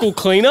little trickle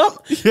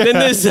cleanup. Yeah. Then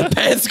there's the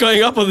pants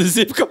going up or the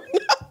zip going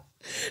up.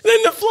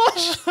 Then the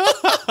flush.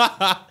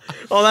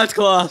 Oh, that's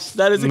class.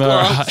 That is a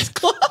class.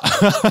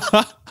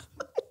 Class.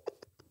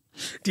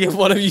 Do you have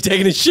one of you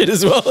taking a shit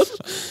as well?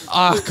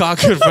 I can't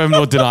confirm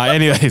nor deny.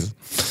 Anyways,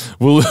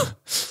 we'll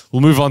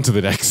move on to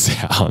the next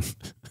sound.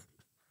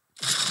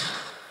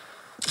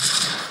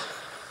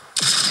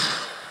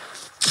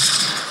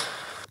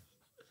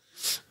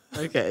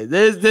 Okay,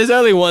 there's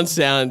only one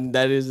sound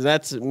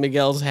that's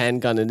Miguel's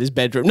handgun in his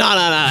bedroom. No.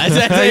 It's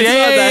not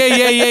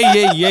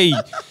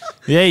that.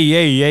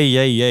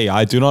 Yeah.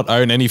 I do not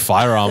own any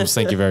firearms.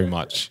 Thank you very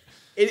much.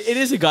 It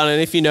is a gun,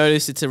 and if you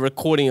notice, it's a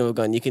recording of a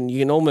gun. You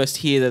can almost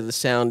hear that the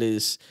sound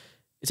is.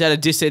 It's at a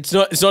distance.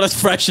 It's not as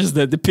fresh as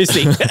the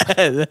pissing.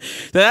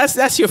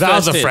 that's your. That first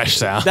was a hit. fresh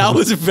sound. That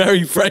was a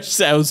very fresh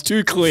sound. It was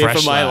too clear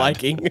Fresh for my sound.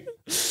 liking.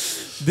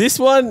 This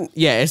one,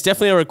 yeah, it's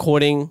definitely a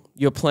recording.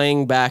 You're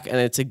playing back, and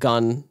it's a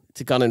gun. It's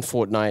a gun in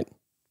Fortnite.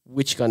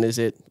 Which gun is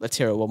it? Let's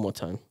hear it one more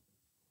time.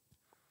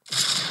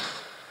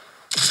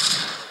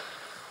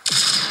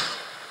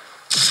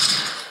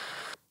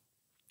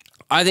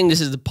 I think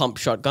this is the pump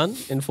shotgun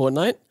in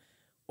Fortnite,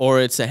 or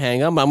it's a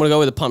handgun. But I'm gonna go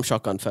with the pump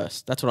shotgun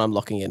first. That's what I'm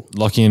locking in.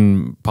 Lock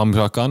in pump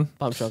shotgun.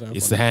 Pump shotgun.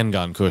 It's the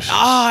handgun, Kush.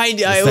 Ah, it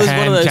It's was the one of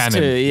hand those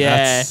cannon. two.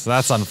 Yeah.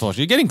 That's unfortunate.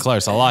 You're getting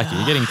close. I like it.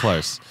 You're getting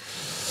close.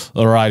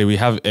 Alrighty, we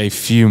have a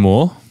few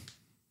more.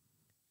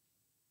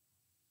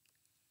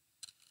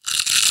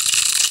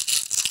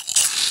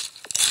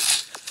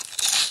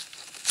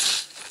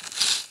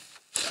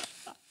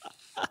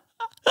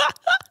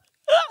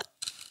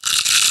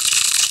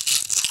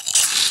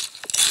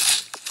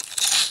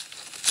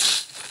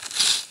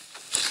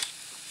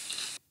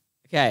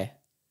 Okay.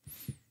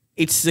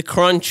 It's the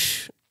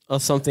crunch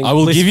of something. I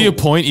will give you a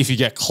blissful. point if you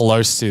get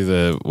close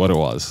to what it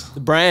was. The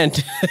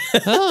brand.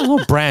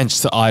 Not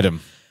branch, the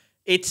item.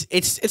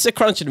 It's a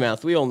crunch in the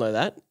mouth. We all know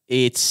that.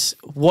 It's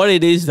what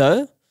it is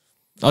though.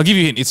 I'll give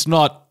you a hint. It's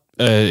not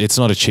a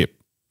chip.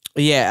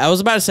 Yeah, I was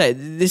about to say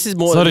this is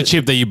more. It's not a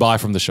chip that you buy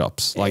from the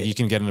shops. Like you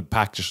can get in a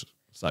pack, just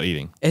start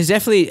eating. It's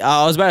definitely.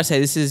 I was about to say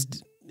this is.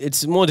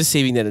 It's more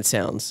deceiving than it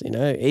sounds. You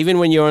know, even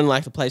when you're on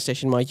like the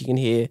PlayStation mic, you can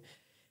hear.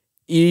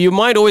 Your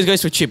mind always goes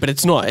to a chip, but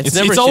it's not. It's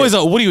never. It's a always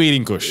chip. what are you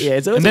eating, Kush? Yeah,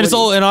 it's always and then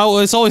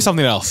what it's always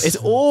something else. It's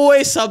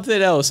always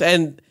something else,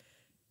 and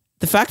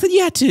the fact that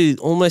you had to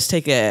almost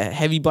take a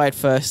heavy bite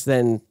first,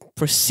 then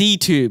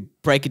proceed to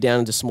break it down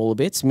into smaller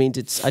bits means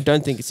it's. I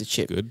don't think it's a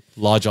chip. Good.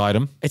 Large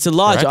item. It's a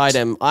large Correct.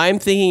 item. I'm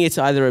thinking it's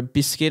either a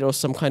biscuit or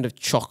some kind of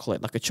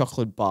chocolate, like a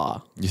chocolate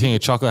bar. You think a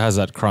chocolate has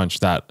that crunch,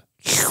 that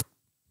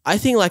I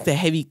think like the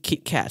heavy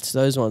Kit Kats,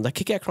 those ones, like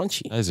Kit Kat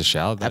Crunchy. is a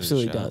shout. That is a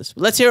Absolutely shout. does.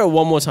 Let's hear it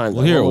one more time.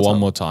 We'll hear it one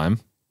more time.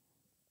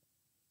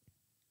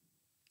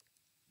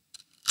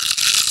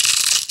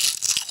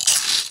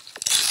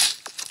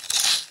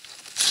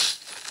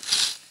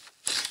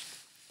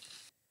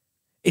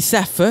 It's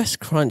that first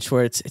crunch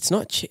where it's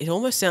not. It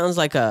almost sounds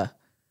like a.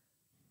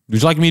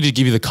 Would you like me to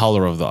give you the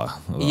color of the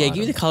Yeah, item? give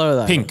me the color of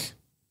that. Pink.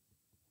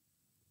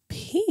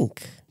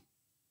 Pink.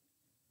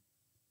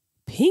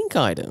 Pink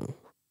item.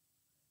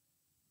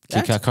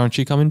 Kit Kat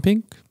Crunchy come in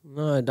pink?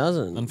 No, it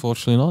doesn't.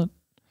 Unfortunately not.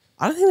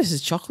 I don't think this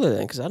is chocolate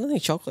then, because I don't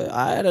think chocolate.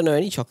 I don't know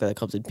any chocolate that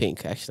comes in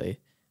pink. Actually,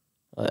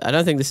 I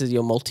don't think this is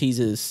your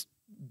Maltesers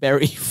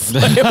berry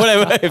flavor,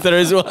 whatever, if there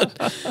is one.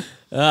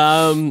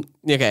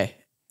 Okay,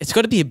 it's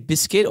got to be a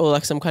biscuit or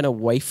like some kind of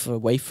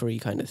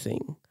wafery kind of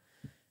thing.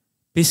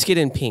 Biscuit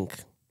and pink.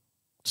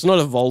 It's not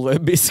a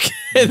Volvo biscuit,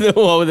 the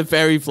one with the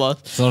fairy floss.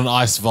 It's not an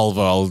iced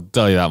Volvo, I'll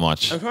tell you that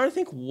much. I'm trying to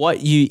think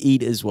what you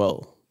eat as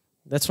well.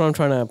 That's what I'm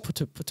trying to put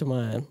to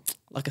my,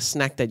 like a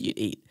snack that you'd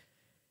eat.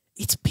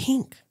 It's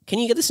pink. Can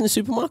you get this in a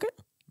supermarket?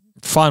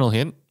 Final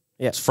hint.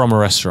 Yeah. It's from a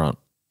restaurant.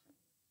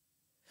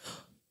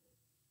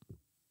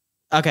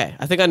 Okay,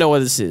 I think I know what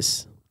this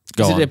is.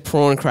 Go is on. it a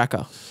prawn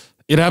cracker?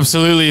 It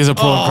absolutely is a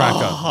prawn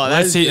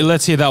cracker.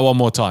 Let's hear that one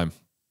more time.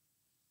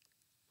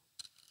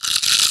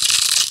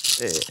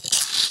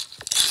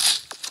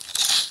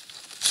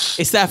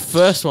 It's that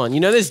first one. You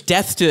know, there's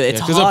depth to it.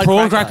 It's because a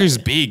prawn cracker is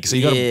big, so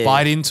you got to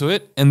bite into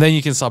it, and then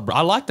you can sub.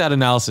 I like that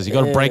analysis. You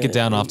got to break it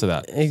down after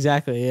that.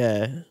 Exactly.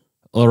 Yeah.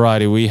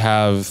 Alrighty, we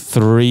have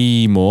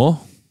 3 more.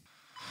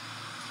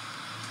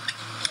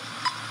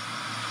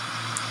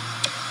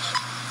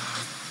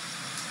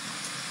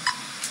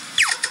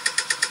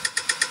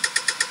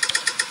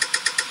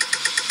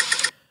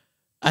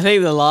 I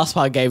think the last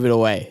part gave it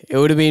away. It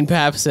would have been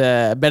perhaps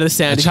a better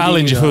sound. A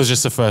challenge if it was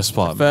just the first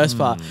part. First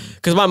part.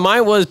 Because my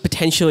mind was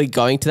potentially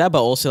going to that,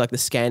 but also like the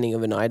scanning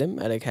of an item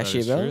at a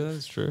cashier belt.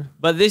 That's true.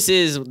 But this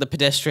is the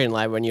pedestrian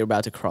light when you're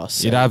about to cross.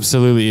 So. It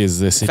absolutely is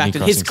the Sydney In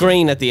fact, it hits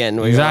green at the end.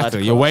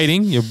 Exactly. You're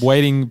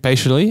waiting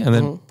patiently, and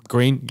then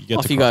green, you get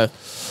Off to you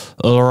cross.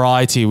 go.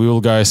 Alrighty, we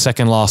will go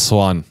second last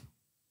one.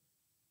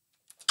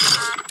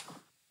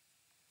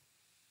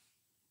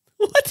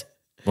 What?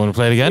 Want to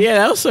play it again? Yeah,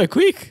 that was so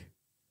quick.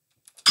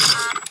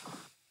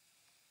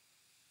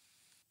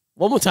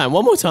 One more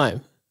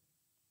time.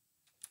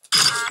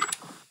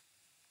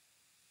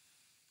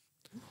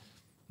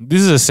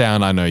 This is a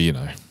sound I know you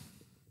know.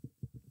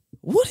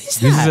 What is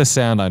that? This is a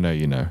sound I know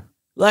you know.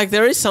 Like,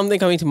 there is something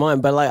coming to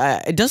mind, but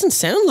like, it doesn't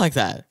sound like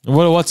that.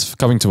 What's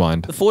coming to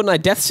mind? The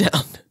Fortnite death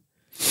sound.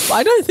 But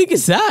I don't think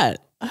it's that.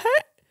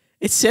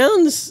 It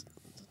sounds...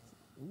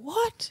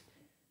 What?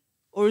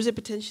 Or is it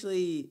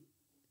potentially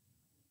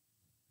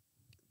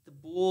the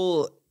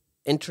ball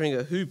entering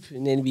a hoop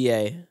in the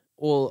NBA?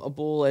 Or a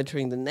ball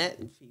entering the net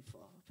in FIFA,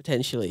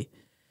 potentially.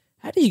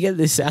 How do you get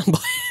this sound by?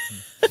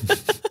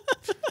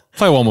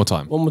 Play one more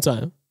time. One more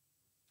time.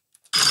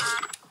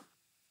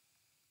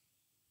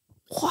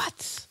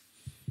 What?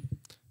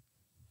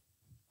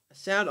 A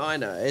sound I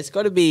know. It's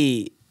got to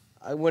be...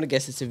 I want to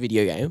guess it's a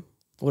video game.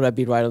 Would I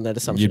be right on that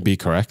assumption? You'd be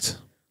correct.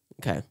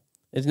 Okay.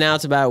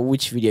 It's about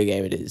which video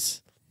game it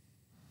is.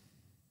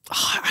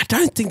 Oh, I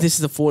don't think this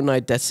is the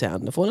Fortnite death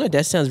sound. The Fortnite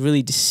death sound is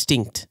really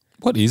distinct.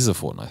 What is a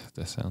Fortnite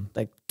death sound?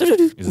 Like,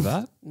 is it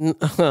that?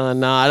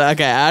 No,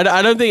 okay.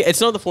 I don't think it's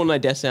not the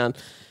Fortnite death sound.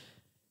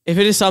 If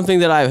it is something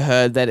that I've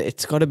heard, that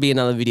it's got to be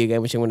another video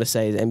game, which I'm going to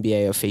say is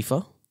NBA or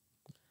FIFA.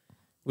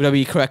 Would I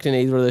be correct in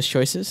either of those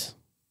choices?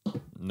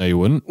 No, you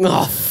wouldn't.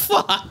 Oh,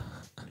 fuck.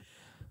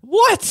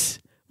 What?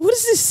 What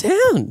is this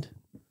sound?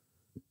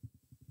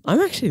 I'm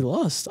actually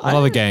lost. What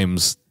other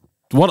games?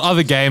 What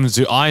other games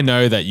do I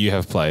know that you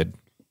have played?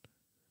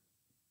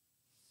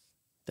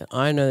 That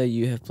I know that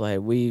you have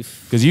played.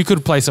 Because you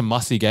could play some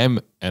musty game,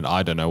 and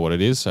I don't know what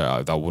it is,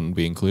 so that wouldn't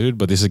be included.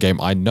 But this is a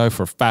game I know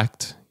for a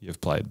fact you've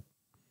played.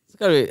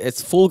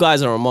 It's Fall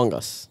Guys or Among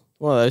Us.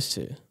 One of those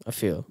two, I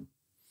feel.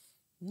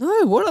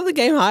 No, what other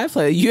game have I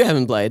played that you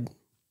haven't played?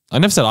 I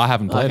never said I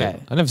haven't played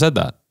it. I never said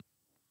that.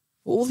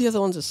 All the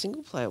other ones are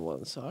single player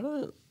ones, so I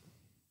don't...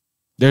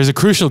 There's a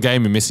crucial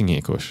game you're missing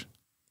here, Kush.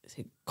 Is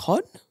it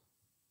COD?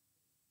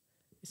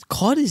 It's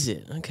COD, is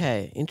it?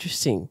 Okay,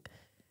 interesting.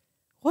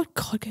 What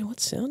COD game? What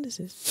sound is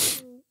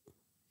this?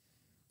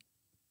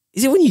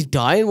 Is it when you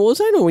die in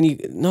Warzone or when you...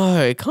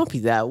 No, it can't be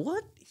that.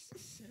 What is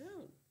this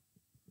sound?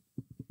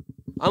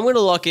 I'm going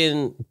to lock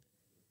in...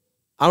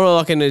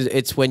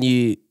 It's when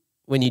you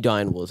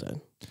die in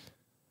Warzone.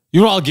 You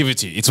know what? I'll give it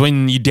to you. It's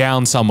when you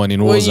down someone in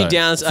Warzone. When you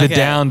down... The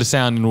downed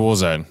sound in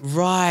Warzone.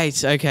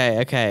 Right.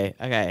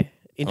 Okay.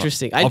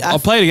 Interesting. I'll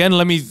play it again.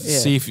 Let me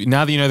see if...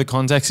 Now that you know the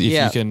context, if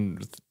you can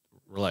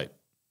relate.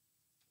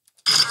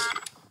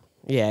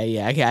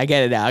 Yeah. Okay, I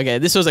get it now. Okay,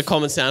 this was a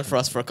common sound for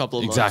us for a couple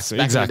of months.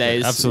 Back in the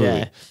days. Absolutely.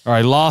 Yeah. All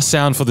right, last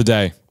sound for the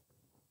day.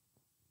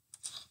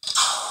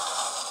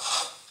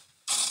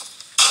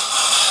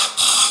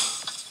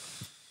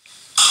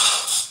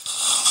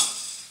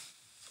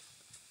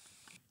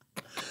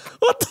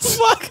 What the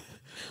fuck?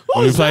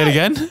 Will you play it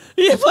again?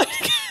 Yeah, play it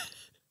again.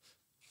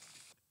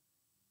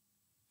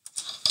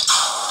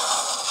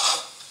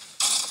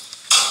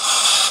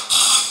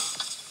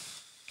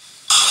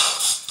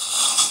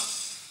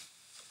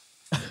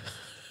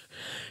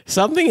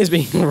 Something is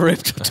being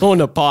ripped or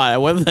torn apart.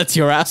 Whether that's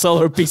your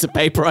asshole or a piece of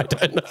paper, I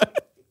don't know.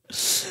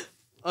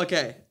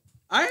 Okay.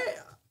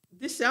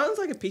 This sounds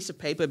like a piece of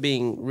paper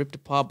being ripped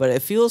apart, but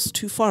it feels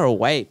too far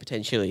away,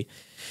 potentially.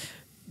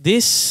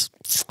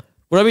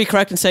 Would I be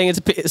correct in saying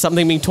it's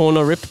something being torn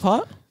or ripped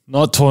apart?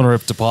 Not torn or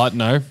ripped apart,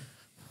 no.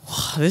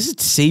 This is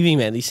deceiving,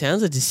 man. These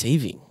sounds are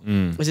deceiving.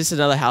 Was this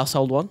another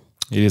household one?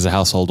 It is a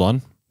household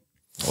one.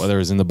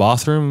 Whether it's in the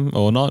bathroom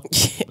or not.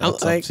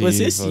 Like, was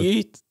this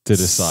you to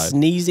decide?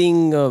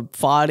 Sneezing or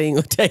farting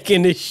or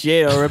taking a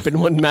shit or ripping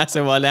one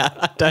massive one out?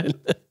 I don't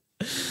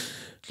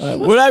know.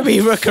 Would I be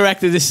correct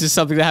that this is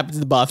something that happens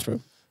in the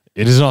bathroom?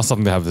 It is not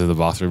something that happens in the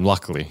bathroom,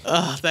 luckily.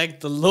 Oh, thank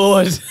the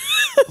Lord.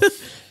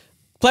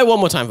 Play one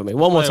more time for me.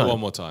 One more time. One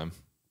more time.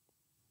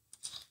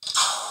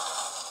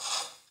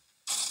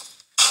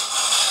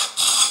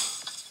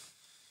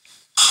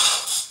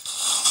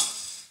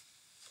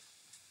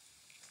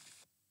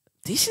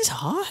 This is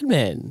hard,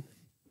 man.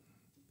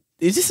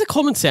 Is this a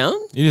common sound?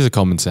 It is a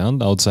common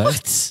sound, I would say.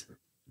 What?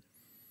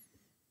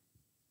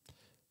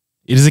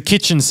 It is a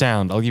kitchen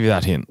sound. I'll give you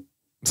that hint.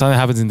 Something that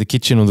happens in the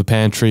kitchen or the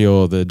pantry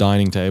or the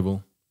dining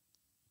table.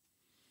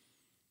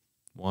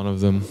 One of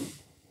them.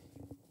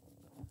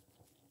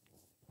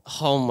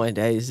 Oh my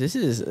days. This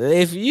is,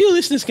 if you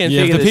listeners can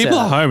figure if the this people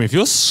out. at home, if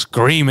you're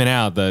screaming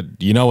out that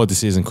you know what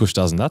this is and Kush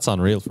doesn't, that's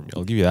unreal from you.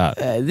 I'll give you that.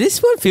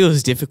 This one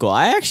feels difficult.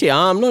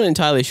 I'm not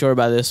entirely sure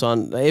about this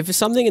one. If it's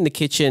something in the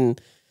kitchen,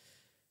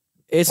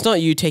 it's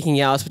not you taking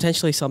out. It's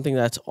potentially something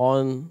that's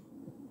on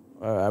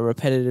a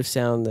repetitive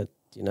sound that,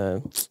 you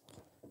know.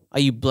 Are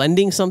you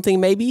blending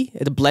something maybe?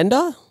 At a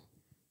blender?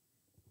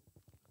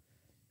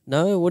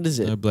 No? What is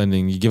it? No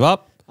blending. You give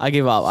up? I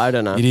give up. I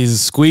don't know. It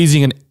is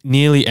squeezing a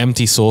nearly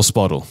empty sauce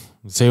bottle.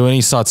 See when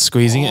he starts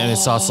squeezing it and it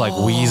starts like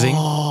wheezing?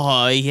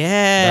 Oh,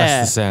 yeah.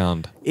 That's the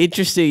sound.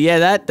 Interesting.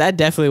 Yeah, that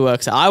definitely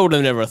works. I would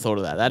have never thought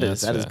of that. That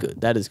is good.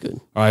 That is good.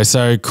 All right,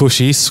 so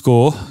Cushy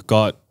score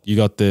you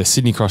got the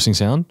Sydney Crossing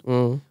sound,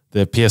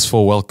 the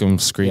PS4 welcome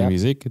screen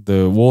music,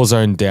 the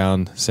Warzone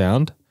down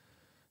sound.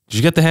 Did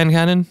you get the hand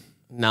cannon?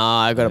 No,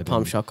 I got a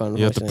pump shotgun.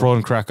 You got the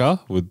prawn cracker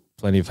with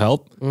plenty of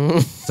help.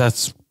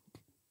 That's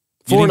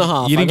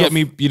 4.5. You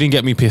didn't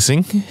get me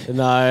pissing.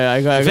 No,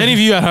 I got. If any of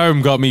you at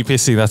home got me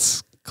pissing,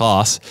 that's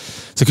class.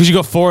 So because you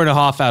got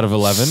 4.5 out of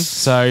 11.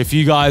 So if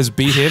you guys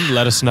beat him,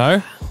 let us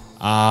know,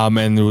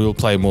 and we'll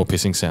play more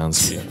pissing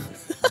sounds for you.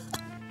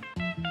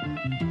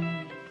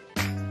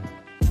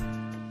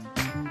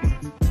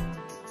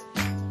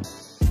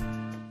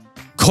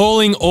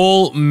 Calling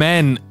all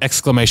men!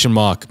 Exclamation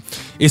mark.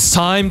 It's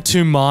time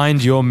to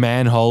mind your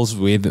manholes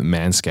with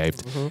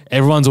Manscaped.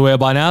 Everyone's aware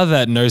by now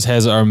that nose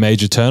hairs are a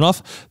major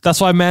turnoff. That's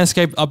why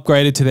Manscaped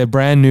upgraded to their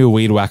brand new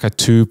Weed Whacker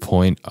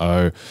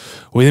 2.0.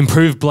 With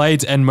improved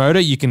blades and motor,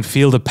 you can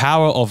feel the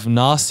power of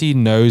nasty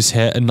nose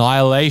hair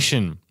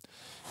annihilation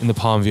in the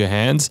palm of your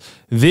hands.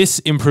 This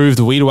improved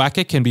Weed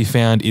Whacker can be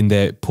found in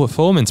their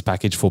Performance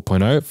Package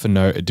 4.0 for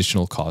no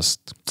additional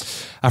cost.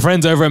 Our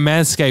friends over at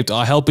Manscaped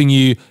are helping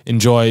you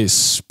enjoy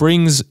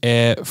spring's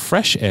air,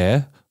 fresh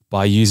air,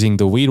 by using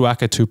the Weed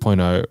Whacker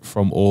 2.0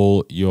 from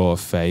all your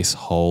face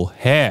hole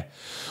hair.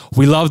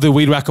 We love the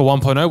Weed Whacker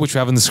 1.0, which we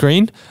have on the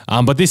screen,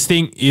 but this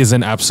thing is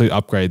an absolute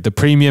upgrade. The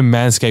premium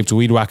Manscaped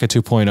Weed Whacker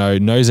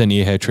 2.0 nose and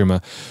ear hair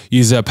trimmer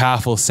uses a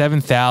powerful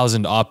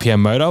 7,000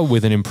 RPM motor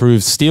with an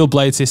improved steel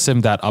blade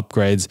system that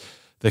upgrades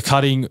the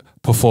cutting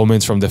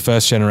performance from the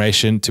first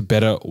generation to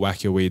better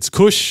whack your weeds.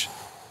 Kush,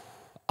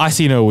 I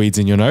see no weeds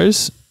in your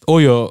nose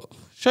or your.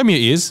 Show me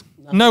your ears.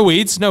 Nothing. No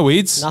weeds. No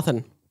weeds.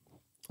 Nothing.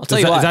 I'll tell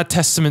you what. Is that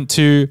testament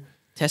to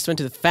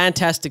the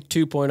fantastic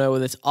 2.0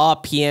 with its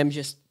RPM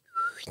just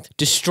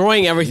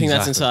destroying everything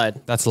that's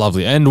inside. That's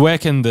lovely. And where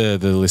can the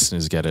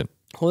listeners get it?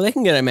 Well, they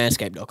can get it at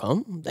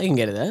manscaped.com. They can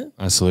get it there.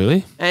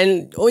 Absolutely.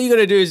 And all you got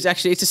to do is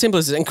actually, it's as simple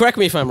as this. And correct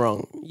me if I'm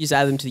wrong. You just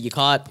add them to your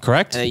cart.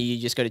 Correct. And then you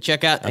just go to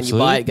checkout and you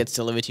buy it. It gets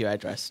delivered to your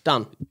address.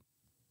 Done.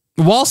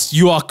 Whilst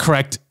you are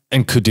correct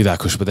and could do that,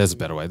 Kush, but there's a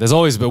better way.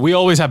 We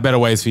always have better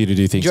ways for you to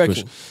do things,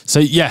 Kush. So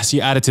yes,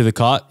 you add it to the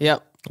cart.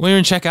 Yep. When you're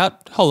in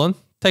checkout, hold on.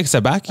 Take a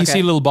step back. You see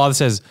a little bar that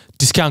says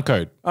discount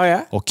code. Oh,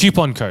 yeah? Or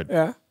coupon code.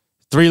 Yeah.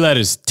 3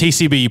 letters,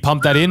 TCB. You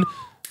pump that in,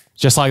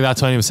 just like that,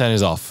 20%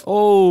 is off.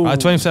 Oh. Right,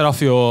 20% off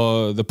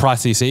the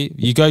price that you see.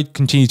 You go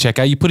continue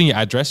checkout. You put in your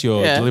address,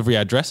 your delivery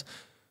address.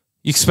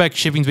 You expect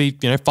shipping to be,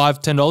 $5,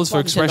 $10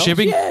 for express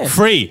shipping? Yeah.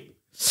 Free.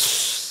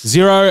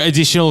 0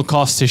 additional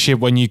cost to ship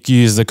when you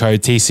use the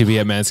code TCB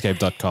at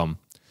manscaped.com.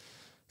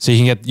 So you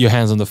can get your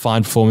hands on the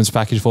fine Performance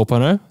Package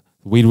 4.0,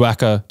 Weed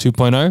Whacker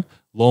 2.0,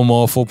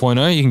 Lawnmower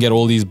 4.0. You can get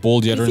all these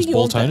ball deodorants,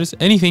 ball toners,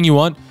 anything you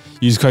want.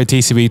 Use code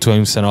TCB,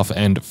 20% off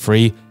and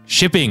free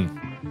shipping.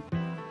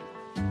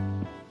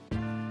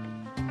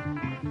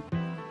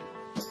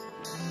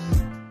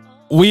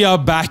 We are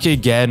back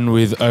again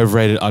with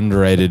Overrated,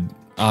 Underrated.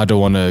 I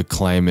don't want to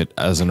claim it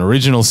as an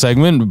original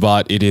segment,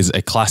 but it is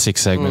a classic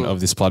segment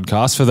of this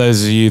podcast. For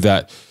those of you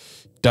that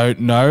don't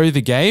know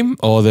the game,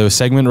 or the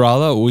segment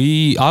rather,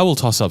 I will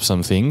toss up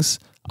some things.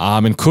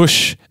 And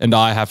Kush and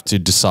I have to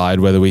decide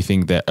whether we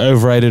think they're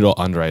overrated or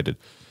underrated.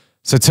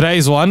 So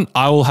today's one,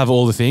 I will have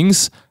all the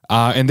things,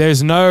 and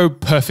there's no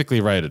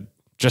perfectly rated,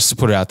 just to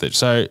put it out there.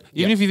 So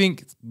even if you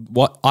think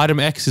what item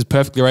X is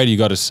perfectly rated, you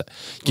got to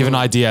give an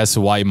idea as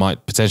to why it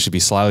might potentially be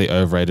slightly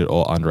overrated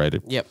or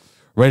underrated. Yep.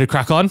 Ready to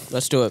crack on?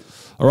 Let's do it.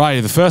 All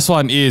right, the first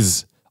one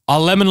is, are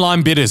lemon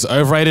lime bitters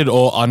overrated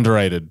or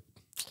underrated?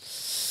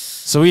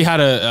 So we had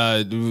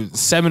a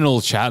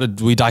seminal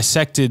chat. We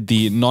dissected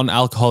the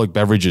non-alcoholic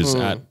beverages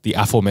at the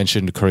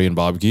aforementioned Korean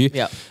barbecue.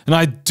 Yep. And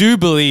I do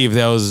believe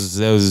there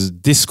was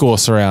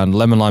discourse around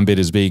lemon lime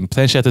bitters being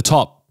potentially at the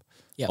top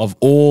of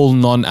all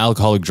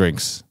non-alcoholic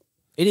drinks.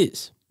 It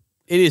is.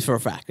 It is for a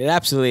fact. It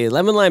absolutely is.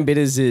 Lemon lime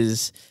bitters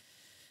is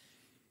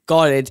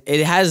God,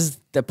 it has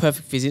the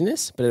perfect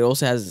fizziness, but it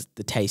also has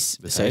the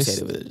taste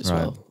associated with it as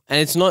well. And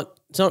it's not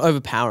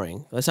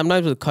overpowering. Like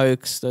sometimes with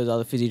Cokes, those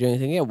other fizzy drinks,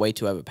 they get way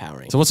too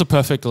overpowering. So what's a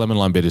perfect lemon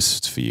lime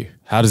bitters for you?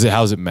 How is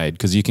it made?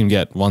 Because you can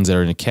get ones that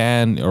are in a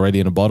can, already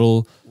in a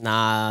bottle.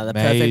 Nah, the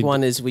perfect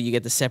one is where you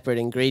get the separate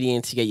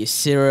ingredients. You get your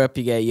syrup,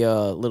 you get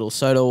your little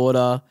soda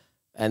water,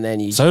 and then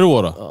you... Soda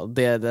water? Oh,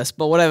 yeah,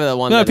 but whatever the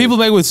one... No, people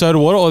make it with soda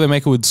water or they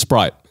make it with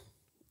Sprite.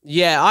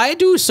 Yeah, I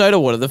do soda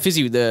water, the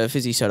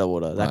fizzy soda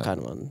water, that kind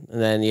of one.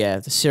 And then, yeah,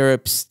 the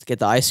syrups, get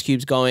the ice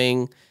cubes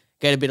going,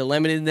 get a bit of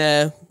lemon in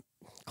there.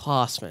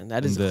 Class, man.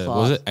 That is class. What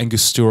was it?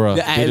 Angostura.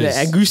 The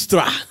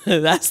Angostura.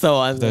 That's the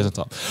one. Those on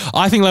top.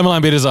 I think lemon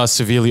lime bitters are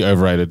severely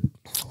overrated.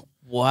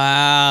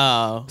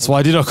 Wow. So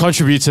I did not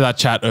contribute to that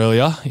chat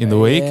earlier in the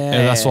week,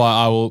 and that's why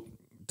I will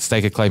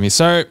stake a claim here.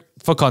 So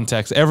for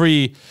context,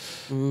 every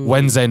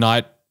Wednesday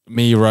night,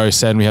 me,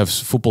 Rose, and we have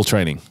football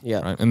training. Yeah.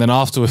 Right? And then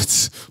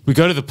afterwards, we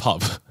go to the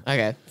pub.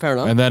 Okay, fair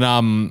enough. And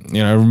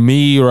then,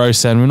 me,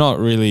 Rose, and we're not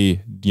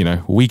really,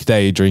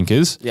 weekday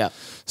drinkers. Yeah.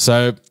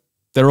 So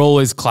they're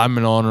always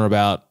clamoring on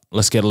about,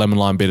 let's get lemon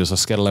lime bitters,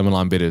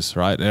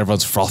 right? And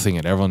everyone's frothing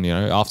it. Everyone,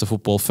 after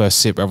football, first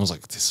sip, everyone's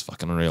like, this is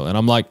fucking unreal. And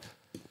I'm like,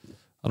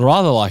 I'd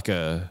rather like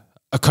a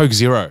Coke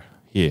Zero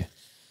here,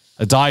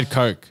 a Diet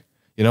Coke.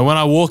 When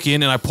I walk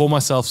in and I pour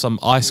myself some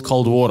ice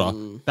cold water,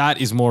 that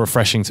is more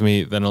refreshing to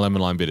me than a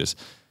lemon lime bitters.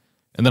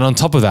 And then on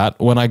top of that,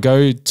 when I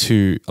go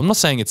to, I'm not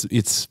saying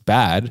it's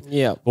bad,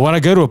 yeah, but when I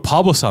go to a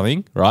pub or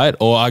something, right,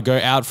 or I go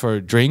out for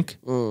a drink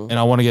and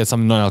I want to get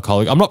something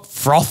non-alcoholic, I'm not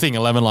frothing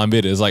a lemon lime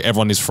bitters like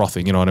everyone is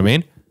frothing, you know what I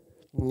mean?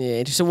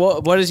 Yeah. So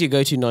what is your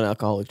go-to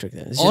non-alcoholic drink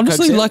then?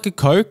 Honestly, like a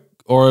Coke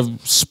or a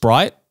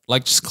Sprite,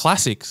 like just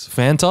classics,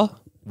 Fanta,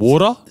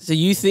 water. So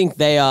you think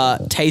they are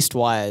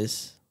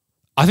taste-wise?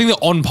 I think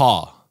they're on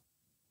par.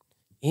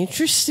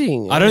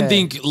 Interesting. I don't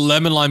think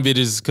lemon lime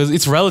bitters, because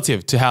it's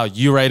relative to how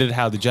you rate it,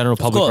 how the general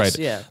public rate it.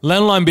 Yeah.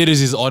 Lemon lime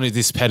bitters is on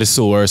this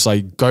pedestal where it's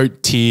like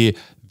goat tier,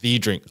 the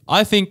drink.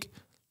 I think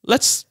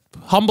let's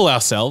humble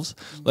ourselves.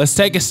 Let's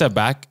take a step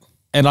back.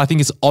 And I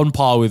think it's on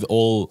par with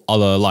all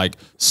other like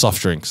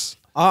soft drinks.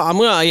 I'm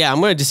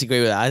gonna disagree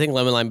with that. I think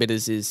lemon lime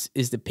bitters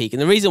is the peak,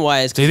 and the reason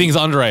why is Do you think it's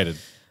underrated?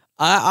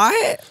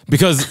 I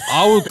Because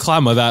I would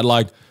clamor that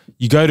like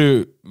you go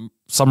to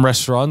some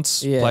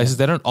restaurants, places,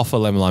 they don't offer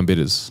lemon lime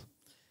bitters.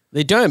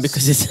 They don't,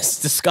 because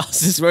it's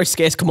discussed. It's a very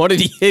scarce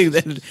commodity.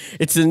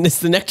 It's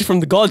the nectar from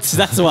the gods.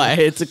 That's why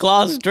it's a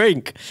class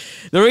drink.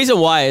 The reason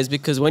why is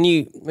because when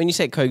you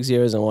say Coke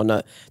Zeros and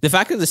whatnot, the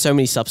fact that there's so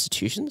many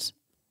substitutions,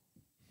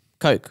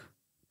 Coke,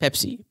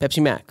 Pepsi,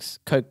 Pepsi Max,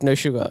 Coke no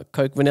sugar,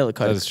 Coke vanilla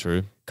Coke. That is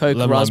true. Coke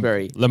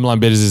raspberry. Lemon lime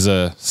bitters is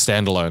a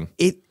standalone.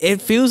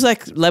 It feels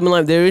like lemon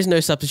lime. There is no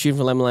substitute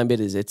for lemon lime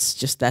bitters. It's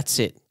just that's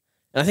it.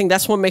 And I think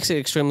that's what makes it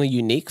extremely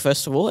unique,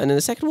 first of all. And then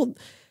the second of all,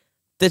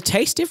 the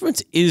taste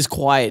difference is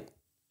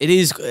it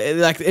is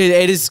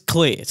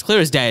clear. It's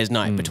clear as day as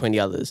night between the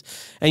others.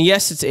 And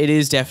yes, it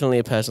is definitely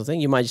a personal thing.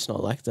 You might just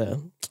not like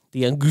the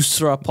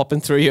Angostura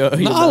popping through your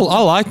No, I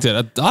liked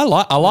it. I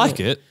like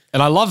it.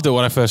 And I loved it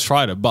when I first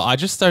tried it. But I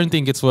just don't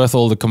think it's worth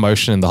all the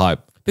commotion and the hype.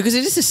 Because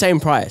it is the same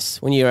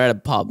price when you're at a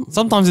pub.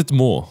 Sometimes it's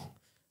more.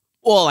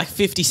 Or like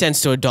 50 cents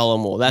to $1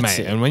 more. That's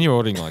it. And when you're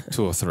ordering like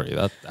 2 or 3,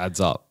 that adds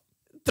up.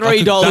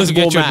 $3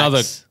 more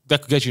max.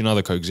 That could get you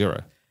another Coke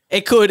Zero.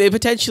 It could. It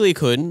potentially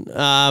could.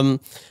 Lemon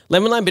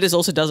lime bitters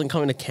also doesn't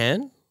come in a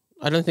can.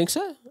 I don't think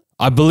so.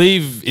 I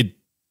believe it.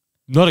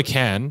 Not a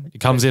can. It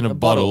comes in a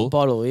bottle.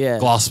 Bottle, yeah.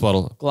 Glass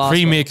bottle.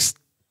 Pre-mixed.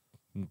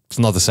 It's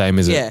not the same,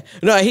 is it? Yeah.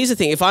 No, here's the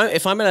thing. If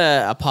I'm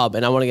at a pub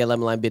and I want to get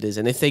lemon lime bitters,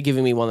 and if they're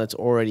giving me one that's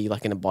already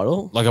like in a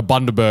bottle, like a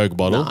Bundaberg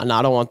bottle. No,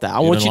 I don't want that. I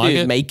want you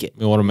to make it.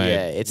 You want to make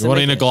it. You want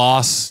it in a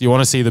glass. You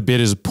want to see the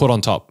bitters put on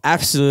top.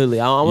 Absolutely.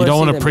 You don't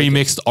want a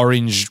pre-mixed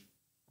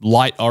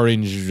light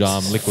orange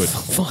liquid.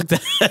 Fuck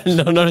that.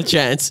 No, not a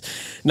chance.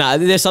 No,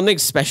 there's something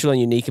special and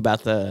unique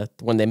about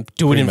when they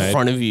do it in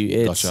front of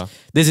you. Gotcha.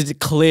 There's a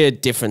clear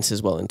difference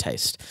as well in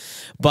taste.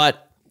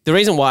 But the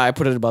reason why I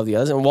put it above the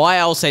others and why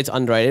I'll say it's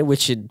underrated,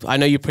 which I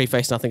know you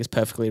preface nothing is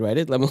perfectly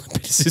rated, lemon lime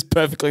bitters is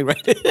perfectly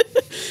rated,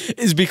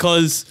 is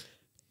because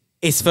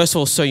it's first of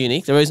all so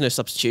unique. There is no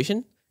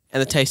substitution.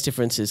 And the taste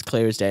difference is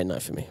clear as day and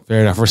night for me.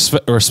 Fair enough.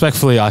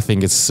 Respectfully, I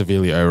think it's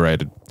severely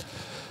overrated.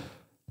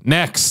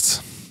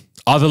 Next.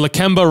 Are the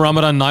Lakemba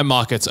Ramadan night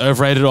markets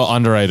overrated or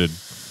underrated?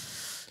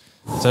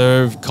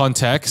 So,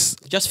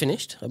 context. Just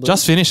finished, I believe.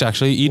 Just finished,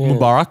 actually. Eid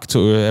Mubarak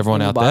to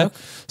everyone out there.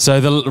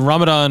 So, the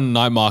Ramadan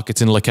night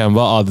markets in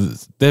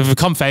Lakemba, they've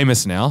become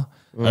famous now.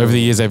 Over the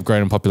years, they've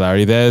grown in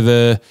popularity. They're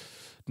the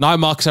night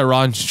markets that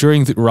run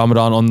during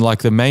Ramadan on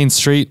like the main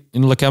street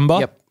in Lakemba.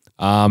 Yep.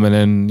 And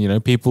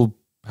then, people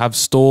have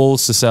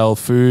stalls to sell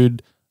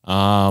food,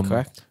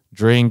 correct,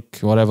 drink,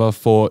 whatever,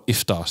 for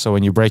iftar. So,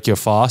 when you break your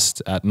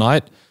fast at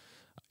night,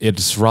 it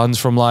just runs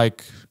from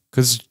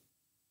because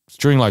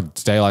during like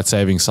daylight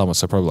saving summer,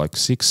 so probably like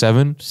 6,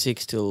 7.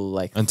 6 till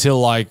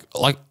until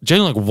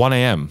generally 1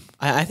 a.m.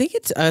 I think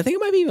it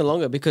might be even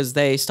longer because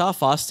they start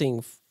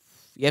fasting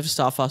You have to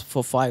start fast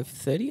before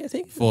 5:30, I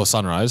think. For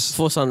sunrise.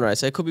 Before sunrise,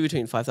 so it could be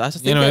between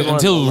 5:30. You know,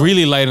 until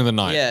really late in the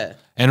night. Yeah.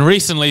 And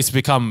recently it's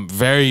become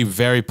very,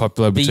 very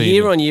popular The between...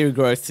 year-on-year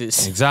growth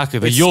is... Exactly.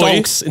 The it yoi,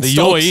 stonks, it the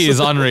yoi stonks. is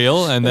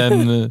unreal. And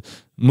then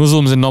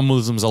Muslims and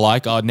non-Muslims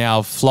alike are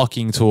now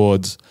flocking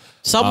towards...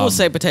 Some will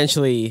say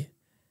potentially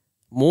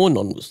more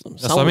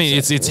non-Muslims. That's what I mean.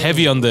 It's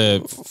heavy on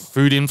the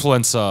food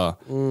influencer,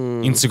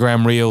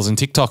 Instagram reels and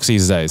TikToks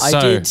these days. I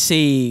did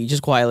see,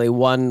 just quietly,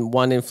 one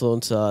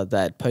influencer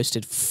that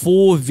posted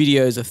 4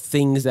 videos of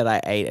things that I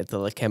ate at the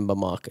Lakemba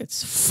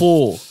markets.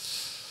 4.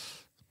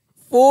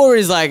 4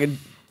 is like...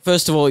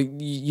 First of all,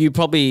 you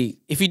probably,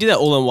 if you did that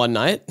all in one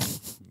night,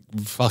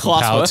 fucking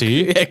power to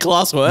you. Yeah,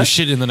 class work. The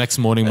shit in the next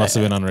morning must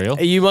have been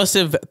unreal. You must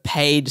have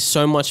paid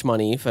so much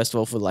money, first of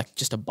all, for like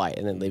just a bite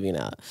and then leaving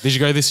it out. Did you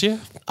go this year?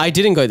 I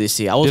didn't go this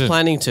year. I was Didn't?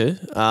 planning to.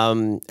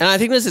 And I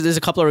think there's a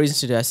couple of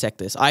reasons to dissect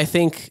this. I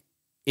think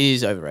it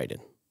is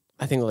overrated.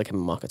 I think the Lakemba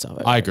markets are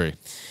overrated. I agree.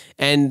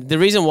 And the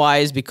reason why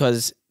is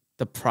because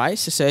the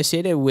price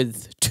associated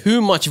with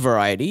too much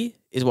variety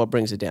is what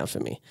brings it down for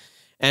me.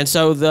 And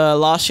so the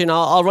last year, and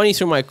I'll run you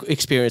through my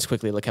experience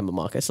quickly at Lakemba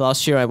markets.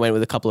 Last year I went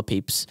with a couple of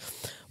peeps.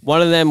 One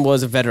of them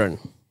was a veteran.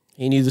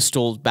 He knew the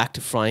stalls back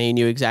to front. He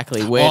knew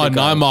exactly where to go.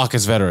 Nine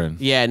Marcus veteran.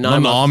 Yeah, Not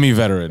an army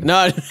veteran.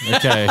 No.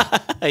 Okay.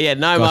 Yeah,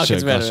 Nine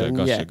Markets veteran.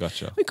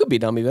 Gotcha. It could be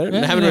an army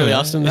veteran. I haven't really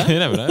asked him that. You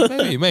never know.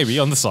 Maybe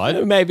on the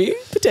side. Maybe,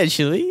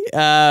 potentially.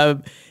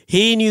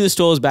 He knew the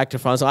stores back to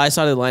front. So I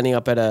started lining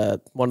up at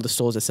one of the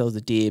stores that sells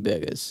the deer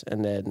burgers.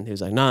 And then he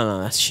was like,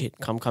 no, that's shit.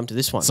 Come to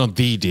this one. It's not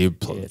the deer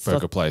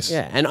burger place.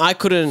 Yeah, and I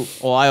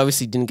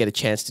obviously didn't get a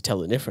chance to tell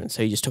the difference.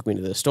 So he just took me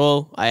to the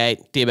store. I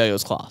ate deer burger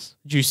was class.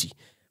 Juicy.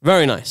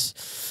 Very nice.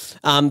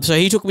 So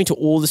he took me to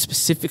all the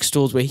specific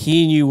stores where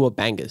he knew were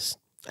bangers.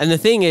 And the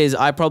thing is,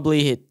 I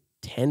probably hit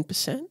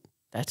 10%.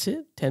 That's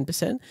it,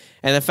 10%.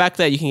 And the fact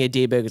that you can get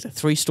deer burgers at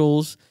 3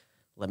 stalls,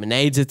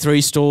 lemonades at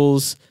 3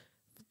 stalls,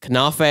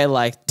 Kanafe,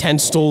 like 10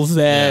 stalls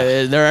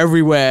there. Yeah. They're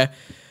everywhere.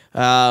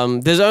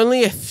 There's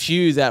only a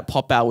few that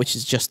pop out, which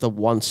is just the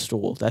one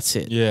stall. That's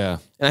it. Yeah.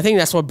 And I think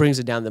that's what brings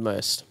it down the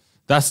most.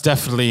 That's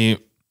definitely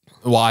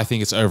why I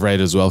think it's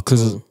overrated as well.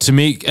 Because to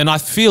me, and I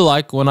feel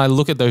like when I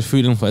look at those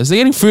food influencers, they're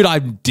getting food I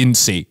didn't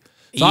see.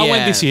 So I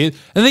went this year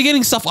and they're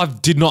getting stuff I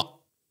did not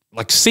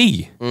like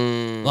see.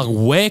 Like,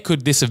 where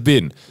could this have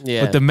been?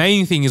 Yeah. But the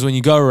main thing is when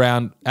you go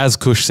around, as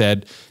Kush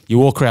said, you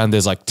walk around,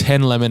 there's like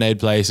 10 lemonade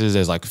places,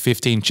 there's like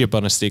 15 chip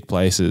on a stick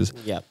places.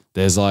 Yep.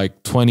 There's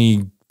like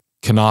 20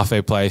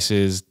 kanafe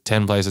places,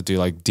 10 places that do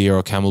like deer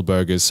or camel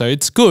burgers. So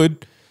it's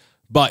good,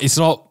 but there's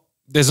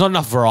not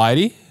enough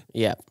variety.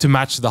 Yeah. To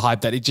match the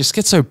hype that it just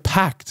gets so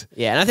packed.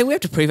 Yeah, and I think we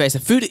have to preface the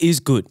food is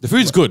good. The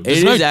food's good.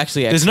 It is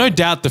actually There's no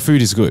doubt the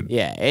food is good.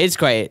 Yeah, it's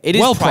great. It is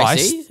well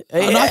pricey. priced.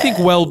 And I think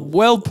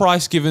well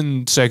priced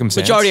given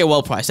circumstances. Majority are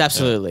well priced,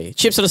 absolutely. Yeah.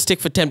 Chips on a stick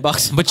for $10.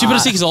 But chip on a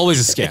stick is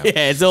always a scam.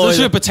 Yeah, it's always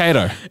a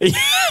potato. You're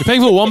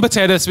paying for one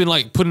potato that's been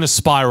like put in a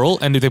spiral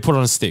and they put it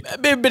on a stick. A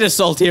bit of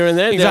salt here and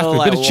there. Exactly,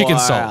 like, a bit of chicken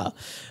salt.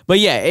 But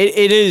yeah,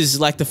 it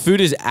is like the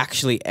food is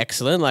actually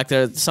excellent. Like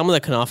there's some of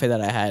the kanafe that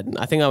I had.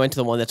 I think I went to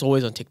the one that's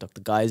always on TikTok.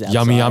 The guy's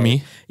outside.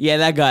 Yummy. Yeah,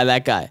 that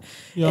guy.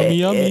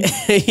 Yummy.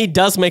 He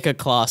does make a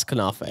class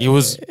kanafe. It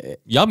was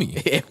yummy.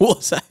 It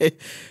was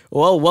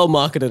well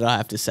marketed, I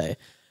have to say.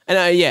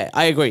 And yeah,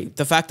 I agree.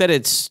 The fact that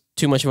it's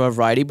too much of a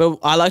variety, but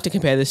I like to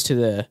compare this to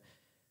the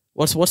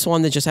what's the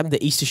one that just happened?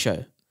 The Easter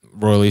show.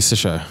 Royal Easter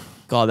show.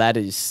 God, that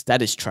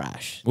is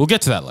trash. We'll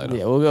get to that later.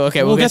 Yeah, we'll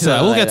get to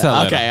that. We'll get to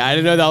that later. Okay, I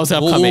didn't know that was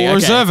upcoming. We'll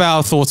reserve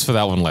our thoughts for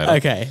that one later.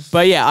 Okay,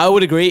 but yeah, I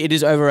would agree it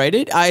is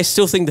overrated. I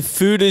still think the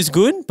food is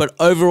good, but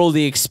overall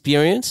the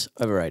experience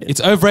overrated. It's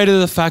overrated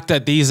the fact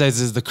that these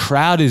days is the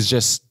crowd is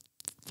just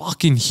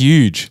fucking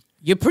huge.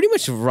 You're pretty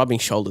much rubbing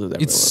shoulders with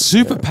everyone. It's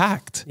super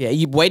packed. Yeah,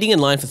 you're waiting in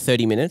line for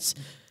 30 minutes.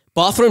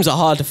 Bathrooms are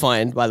hard to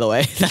find, by the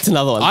way. That's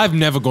another one. I've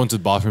never gone to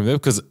the bathroom there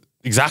because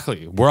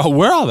exactly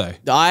where are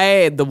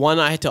they? The one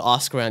I had to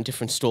ask around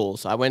different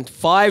stalls. I went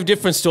 5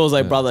 different stalls.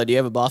 Like, brother, do you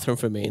have a bathroom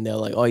for me? And they're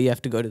like, oh, you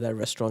have to go to that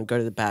restaurant, go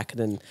to the back, and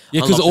then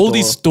because all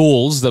these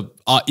stalls that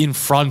are in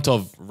front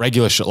of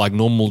regular like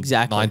normal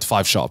 9 to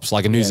 5 shops,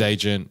 like a news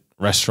agent,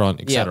 restaurant,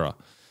 etc.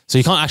 So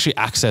you can't actually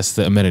access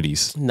the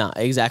amenities. Nah,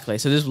 exactly.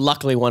 So there's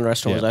luckily one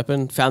restaurant was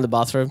open. Found the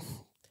bathroom.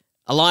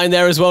 A line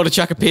there as well to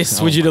chuck a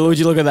piss. Would you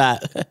look at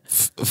that?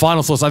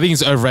 Final thoughts. I think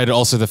it's overrated.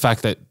 Also, the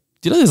fact that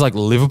there's like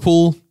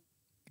Liverpool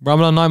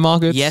Ramadan night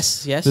markets.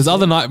 Yes. There's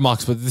other night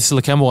markets, but this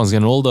Lakemba one's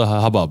getting all the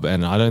hubbub,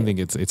 and I don't think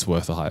it's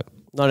worth the hype.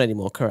 Not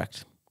anymore.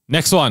 Correct.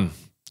 Next one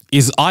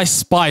is Ice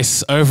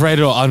Spice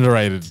overrated or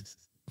underrated?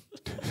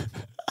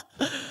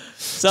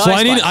 So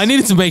I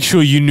needed to make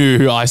sure you knew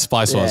who Ice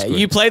Spice was.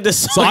 You played the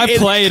song. So I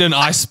played an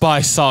Ice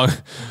Spice song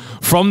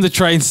from the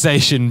train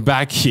station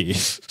back here.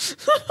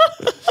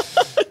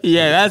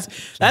 Yeah,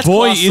 that's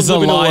Boy is a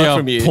liar.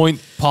 From you.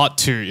 Point part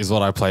 2 is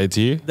what I played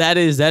to you. That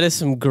is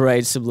some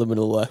great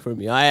subliminal work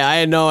from you. I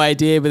had no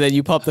idea, but then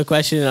you popped the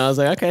question, and I was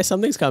like, okay,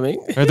 something's coming.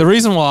 The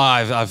reason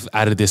why I've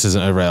added this as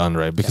an overrated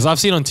underrated because I've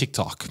seen on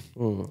TikTok,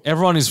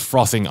 everyone is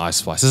frothing Ice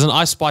Spice. There's an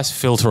Ice Spice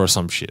filter or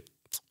some shit.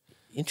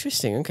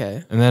 Interesting.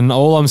 Okay. And then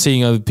all I'm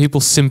seeing are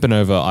people simping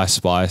over Ice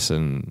Spice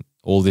and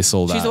all this,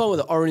 all that. She's the one with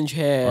the orange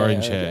hair.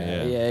 Orange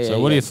hair, Yeah. So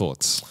what are your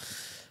thoughts?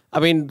 I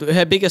mean,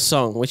 her biggest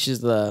song, which is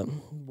the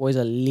Boys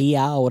Are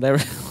Leah or whatever.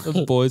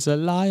 The boy's a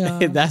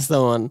liar. That's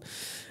the one.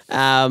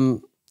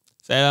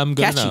 Say I'm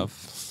good Catchy.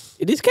 enough.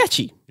 It is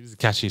catchy. It's a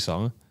catchy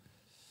song.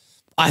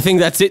 I think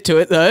that's it to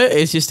it, though.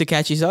 It's just a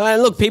catchy song.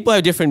 And look, people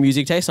have different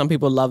music tastes. Some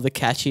people love the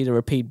catchy, the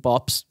repeat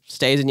bops,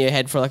 stays in your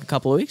head for like a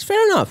couple of weeks.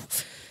 Fair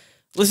enough.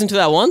 Listen to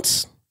that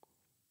once.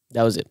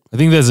 That was it. I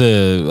think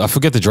I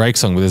forget the Drake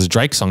song, but there's a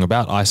Drake song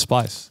about Ice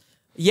Spice.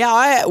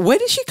 Yeah, where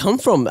did she come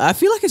from? I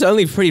feel like it's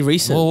only pretty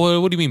recent.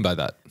 Well, what do you mean by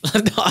that?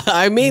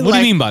 I mean, What do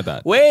you mean by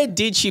that? Where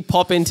did she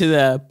pop into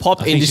the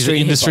pop I think she's industry?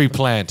 an industry hip-hop?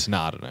 plant. No,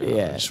 I don't know.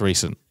 Yeah. Just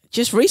recent.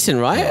 Just recent,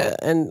 right?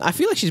 And I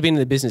feel like she's been in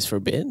the business for a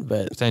bit,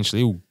 but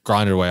Potentially. We'll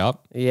grind her way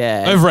up.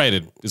 yeah.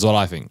 Overrated is what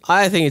I think.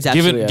 I think it's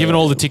absolutely Given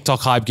all the TikTok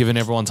hype, given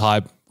everyone's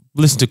hype,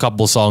 listen to a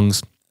couple of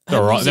songs.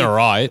 They're right. They're all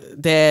right.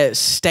 They're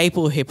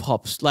staple hip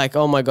hops. Like,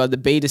 oh my God, the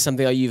beat is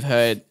something that you've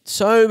heard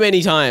so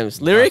many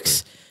times.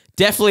 Lyrics,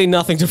 definitely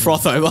nothing to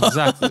froth over.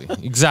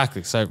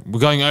 Exactly. So we're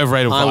going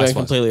overrated with I'm Ice going Spice.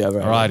 completely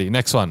overrated. Alrighty,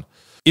 next one.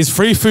 Is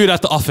free food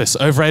at the office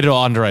overrated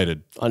or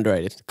underrated?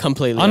 Underrated.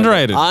 Completely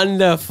Underrated.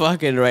 Under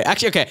fucking rated.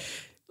 Actually, okay.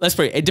 Let's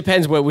bring it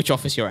depends which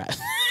office you're at.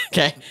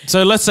 Okay.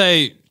 So let's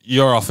say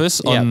your office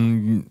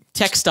on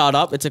Tech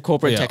startup. It's a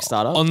corporate tech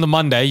startup. on the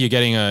Monday, you're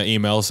getting an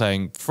email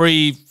saying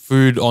free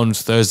food on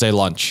Thursday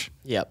lunch.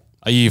 Yep.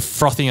 Are you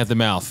frothing at the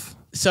mouth?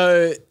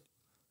 So,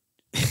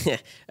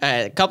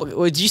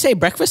 did you say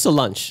breakfast or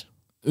lunch?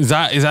 Is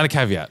that a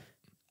caveat?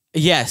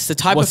 Yes, the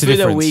type What's of the food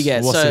that difference? we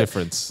get. What's so, the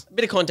difference? A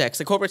bit of context.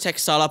 The corporate tech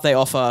startup, they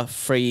offer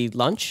free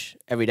lunch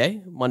every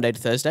day, Monday to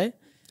Thursday.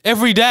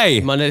 Every day.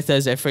 Monday to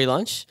Thursday, free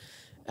lunch.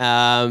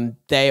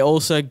 They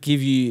also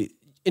give you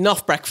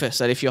enough breakfast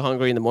that if you're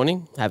hungry in the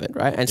morning, have it,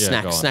 right? And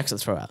Yeah, go on. snacks to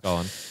throw out. Go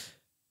on.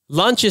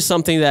 Lunch is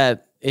something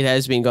that it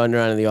has been going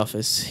around in the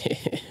office.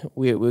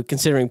 we're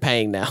considering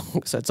paying now,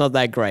 so it's not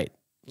that great.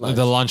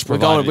 The lunch We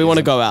provider. want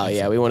to go out.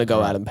 Yeah, we want to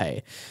go out and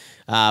pay.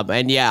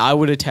 And yeah, I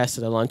would have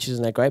tested the lunch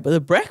isn't that great, but the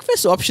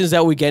breakfast options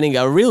that we're getting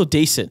are real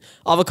decent.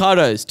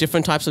 Avocados,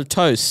 different types of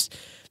toast.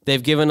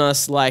 They've given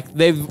us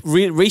they've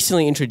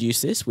recently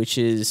introduced this, which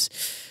is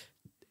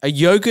a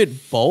yogurt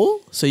bowl,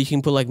 so you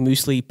can put like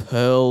muesli,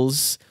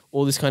 pearls,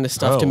 all this kind of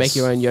stuff to make Pearls?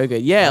 your own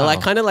yogurt. Yeah, Wow.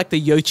 kind of like the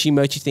yochi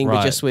mochi thing, but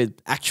Right. just with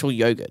actual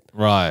yogurt.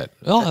 Right.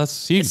 Oh,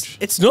 that's huge.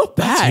 It's not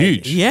bad.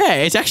 huge. Yeah,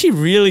 it's actually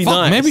really Fuck,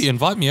 nice. maybe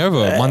invite me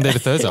over Monday to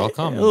Thursday. I'll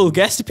come. A little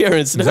guest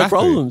appearance, no Exactly.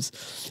 problems.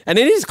 And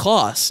it is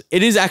class.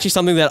 It is actually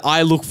something that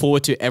I look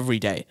forward to every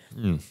day.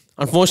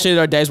 Unfortunately,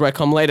 there are days where I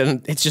come late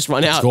and it's just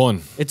run out.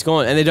 gone. It's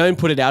gone. And they don't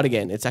put it out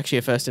again. It's actually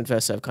a first in,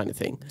 first serve kind of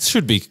thing. It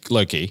should be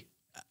low key.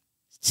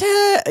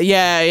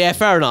 Yeah,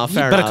 fair enough.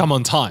 Fair Better enough. come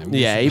on time.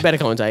 Yeah, you better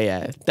come on time.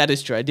 Yeah, that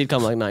is true. I did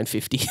come like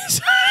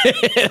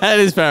 9:50. That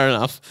is fair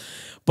enough.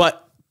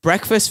 But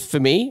breakfast for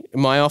me in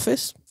my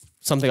office,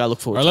 something I look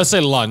forward Or to. let's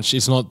say lunch.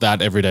 It's not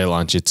that everyday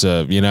lunch. It's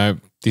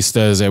this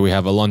Thursday we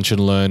have a lunch and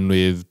learn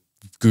with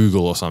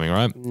Google or something,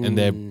 right? And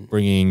they're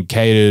bringing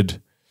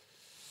catered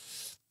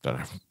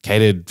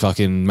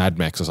fucking Mad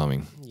Max or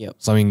something. Yep.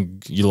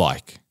 Something you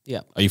like.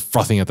 Yep. Are you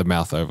frothing at the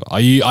mouth over?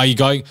 Are you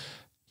going?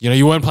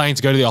 You weren't planning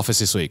to go to the office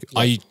this week.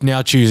 Are you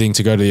now choosing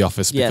to go to the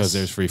office because Yes.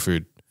 there's free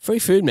food? Free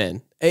food,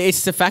 man.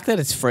 It's the fact that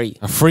it's free.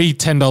 A free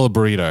 $10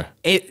 burrito.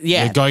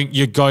 Yeah.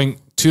 You're going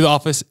to the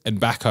office and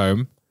back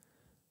home.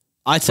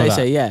 I'd say that.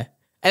 so, yeah.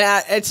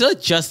 And it's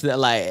not just that,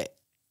 like,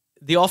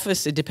 the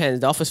office, it depends.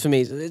 The office for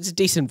me, it's a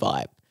decent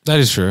vibe. That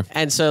is true.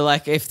 And so,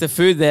 like, if the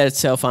food there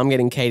itself, I'm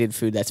getting catered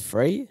food that's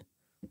free,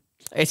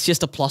 it's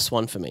just a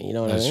 +1 for me. You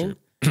know what That's I mean?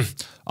 true.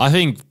 I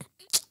think,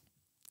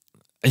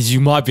 as you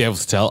might be able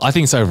to tell, I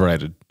think it's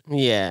overrated.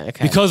 Yeah,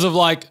 okay. Because of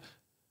like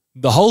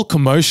the whole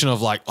commotion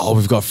of like, oh,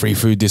 we've got free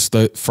food this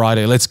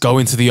Friday. Let's go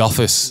into the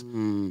office.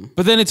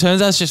 But then it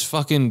turns out it's just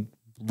fucking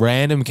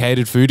random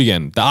catered food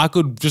again that I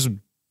could just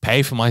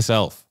pay for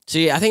myself.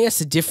 See, I think that's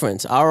the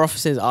difference. Our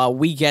offices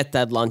we get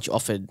that lunch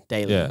offered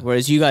daily, Yeah.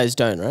 whereas you guys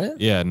don't, right?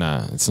 Yeah,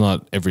 no, it's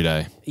not every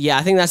day. Yeah,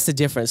 I think that's the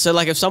difference. So,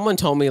 like, if someone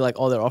told me, like,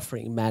 oh, they're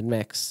offering Mad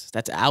Max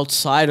that's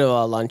outside of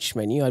our lunch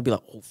menu, I'd be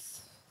like, oh,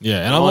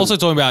 Yeah, and I'm also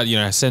talking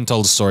about, Sen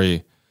told a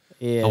story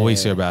yeah. a week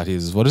ago about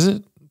his, what is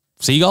it?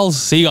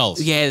 Seagulls?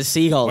 Yeah, the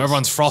seagulls. Where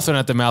everyone's frothing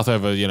at the mouth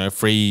over,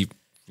 free,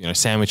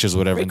 sandwiches or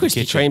whatever in the Krispy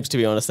kitchen. Kremes, to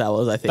be honest, that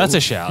was, I think. That's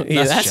a shout.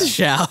 Yeah, That's that's a a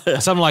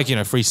shout. Something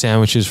like, free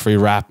sandwiches, free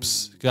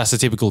wraps. That's the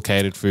typical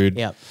catered food.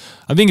 Yep.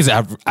 I think it's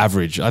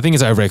average. I think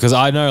it's overrated because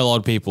I know a lot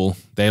of people,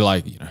 they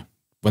like,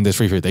 when there's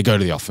free food, they go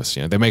to the office.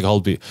 They make a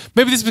whole bit.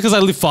 Maybe this is because I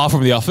live far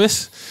from the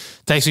office.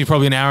 Takes me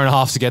probably an hour and a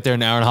half to get there,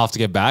 an hour and a half to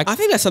get back. I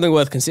think that's something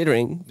worth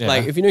considering. Yeah.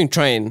 Like, if you're doing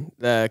train,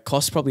 the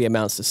cost probably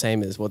amounts the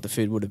same as what the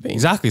food would have been.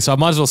 Exactly. So I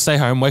might as well stay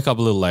home, wake up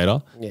a little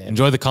later, Yeah.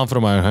 enjoy the comfort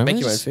of my own home. Make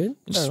your own food?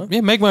 Fair enough.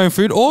 Yeah, make my own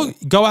food or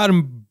go out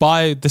and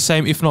buy the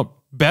same, if not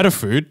better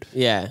food.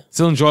 Yeah.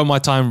 Still enjoy my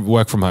time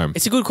work from home.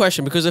 It's a good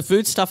question because the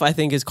food stuff I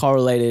think is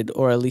correlated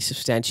or at least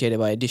substantiated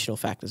by additional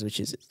factors, which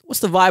is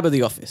what's the vibe of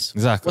the office?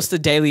 Exactly. What's the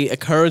daily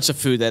occurrence of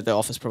food that the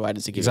office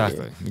providers are giving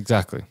you?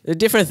 Exactly. They're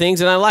different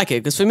things and I like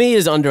it because for me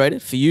it's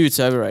underrated. For you it's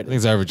overrated. I think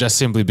it's over just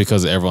simply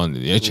because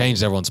it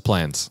changed everyone's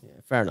plans.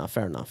 Yeah,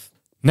 fair enough.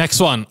 Next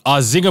one, are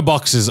zinger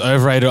boxes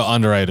overrated or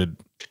underrated?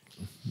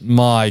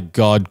 My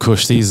God,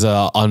 Kush, these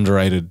are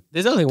underrated.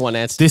 There's only one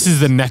answer. This is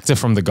the nectar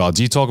from the gods.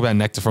 You talk about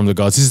nectar from the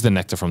gods. This is the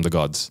nectar from the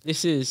gods.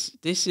 This is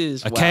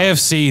a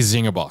KFC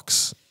zinger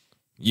box.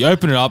 You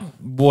open it up.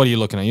 What are you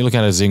looking at? You're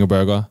looking at a zinger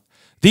burger.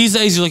 These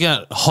days, you're looking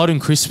at hot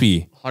and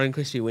crispy. Hot and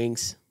crispy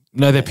wings.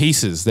 No, they're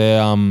pieces.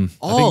 They're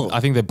I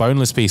think they're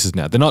boneless pieces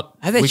now. They're not.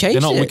 Have they changed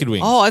They're not it? wicked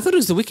wings. Oh, I thought it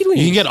was the wicked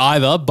wings. You can get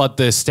either, but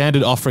the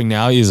standard offering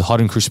now is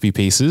hot and crispy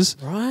pieces.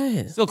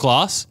 right. Still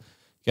class.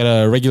 Get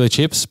a regular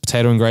chips,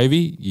 potato and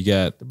gravy. You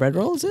get The bread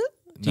roll, is it?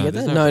 Do you No, get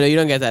that? there's No, you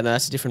don't get that. No,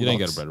 that's a different you don't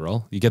box. get a bread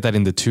roll. You get that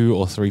in the 2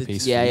 or 3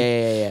 piece.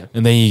 Yeah.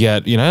 And then you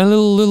get, a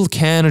little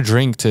can of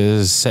drink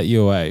to set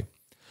you away.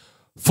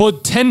 For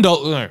 $10,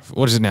 no,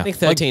 what is it now? I think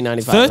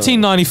 $13.95.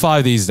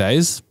 $13.95 these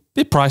days.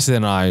 Bit pricier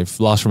than I've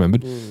last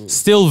remembered.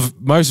 Still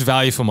most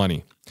value for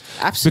money.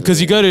 Absolutely. Because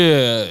you go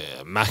to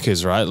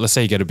Macca's, right? Let's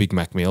say you get a Big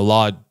Mac meal,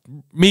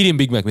 medium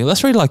Big Mac meal.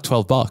 That's really like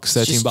 $12,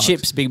 $13. Just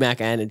chips, Big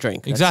Mac, and a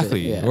drink. That's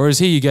Exactly. it, yeah. Whereas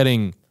here you're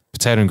getting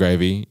potato and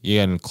gravy,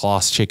 you're getting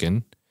class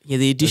chicken. Yeah,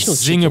 the additional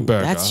zinger chicken,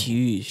 burger. that's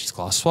huge. It's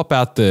class. Swap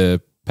out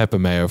the pepper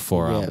mayo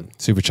for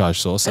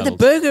supercharged sauce. And the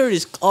burger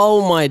is,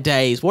 oh my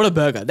days, what a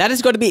burger. That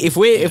has got to be, if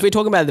we're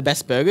talking about the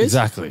best burgers,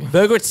 Exactly.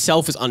 burger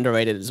itself is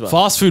underrated as well.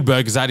 Fast food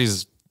burgers, that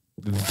is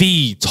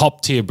the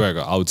top tier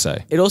burger, I would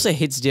say. It also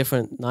hits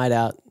different, night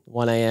out,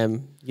 1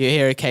 a.m. You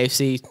hear a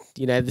KFC,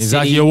 the Exactly.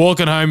 city. You're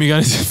walking home, you're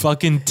going to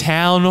fucking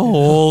Town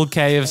Hall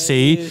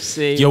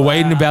KFC. You're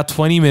waiting about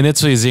 20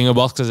 minutes for your zinger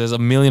box because there's a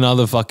million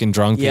other fucking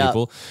drunk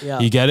people.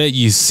 Yeah. You get it,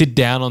 you sit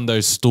down on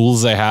those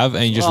stools they have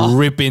and you just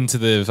rip into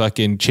the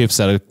fucking chips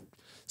that are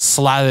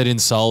slathered in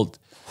salt.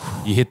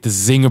 You hit the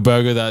zinger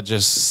burger that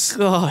just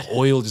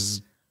oil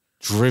just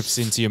drips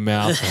into your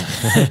mouth.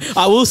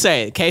 I will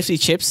say, KFC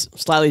chips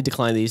slightly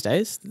decline these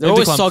days. They're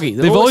always soggy.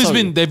 They've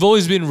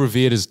always been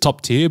revered as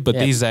top tier, but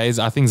these days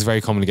I think it's very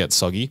common to get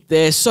soggy.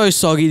 They're so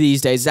soggy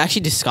these days. It's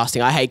actually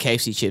disgusting. I hate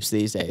KFC chips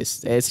these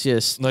days. It's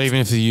just Not even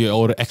if you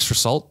order extra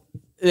salt.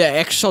 the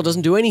extra salt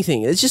doesn't do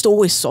anything. It's just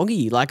always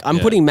soggy. Like I'm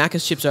putting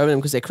Macca's chips over them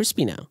because they're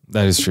crispy now.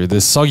 That is true. The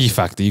soggy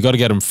factor, you got to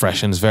get them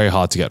fresh, and it's very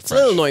hard to get It's a fresh.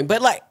 little annoying,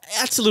 but like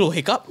that's a little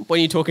hiccup when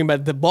you're talking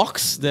about the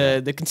box,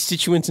 the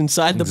constituents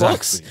inside the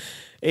box. Exactly.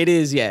 It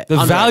is, yeah.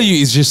 The value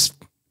is just,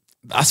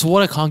 that's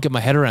what I can't get my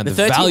head around. The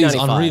value is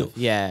 $13.95, unreal.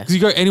 yeah. Because you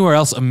go anywhere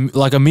else,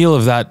 like a meal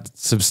of that,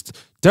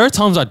 there are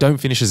times I don't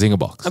finish a zinger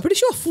box. I'm pretty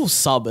sure a full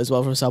sub as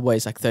well from Subway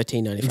is like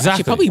 $13.95. Exactly.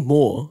 Actually, probably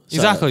more. So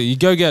Exactly. You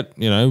go get,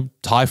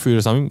 Thai food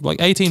or something, like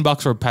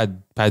 $18 for a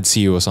pad see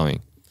ew or something.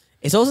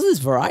 It's also there's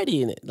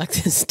variety in it. Like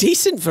there's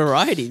decent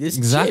variety. There's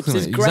chips,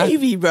 there's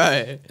gravy,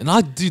 bro.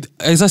 And dude,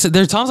 as I said,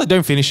 there are times I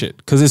don't finish it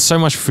because there's so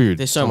much food.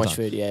 There's so much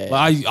food, yeah.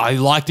 Like, I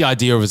like the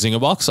idea of a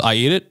zinger box. I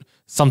eat it.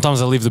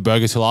 Sometimes I leave the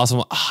burger till last. I'm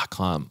like, I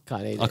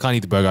can't eat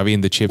the burger. I'll be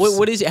in the chips.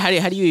 What is it? How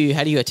do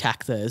you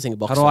attack the zinger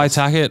box? How do I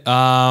attack it?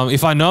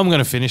 If I know I'm going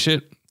to finish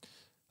it,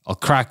 I'll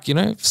crack,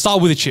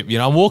 start with a chip.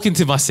 I'm walking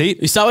to my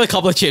seat. You start with a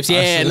couple of chips.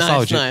 Yeah,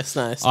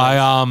 nice.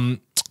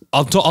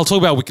 I'll talk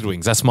about wicked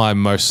wings. That's my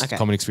most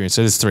common experience.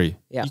 So there's 3.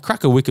 Yeah. You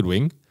crack a wicked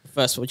wing.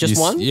 First one,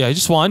 just one? Yeah,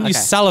 just one. You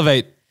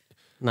salivate.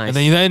 Nice.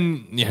 And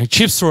then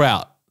chips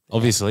throughout,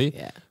 obviously.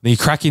 Yeah. Then you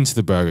crack into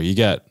the burger. You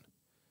get,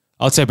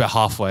 I'd say about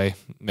halfway,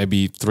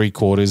 maybe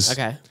 3/4.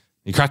 Okay.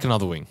 You crack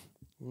another wing.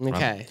 Okay.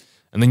 Right?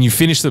 And then you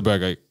finish the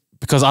burger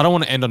because I don't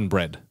want to end on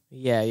bread.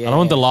 Yeah. I don't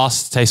want the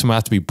last taste of my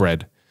mouth to be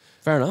bread.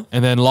 Fair enough.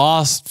 And then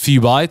last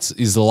few bites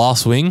is the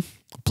last wing,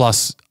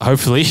 plus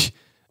hopefully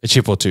a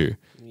chip or 2.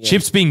 Yeah.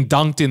 Chips being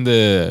dunked in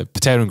the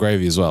potato and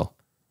gravy as well.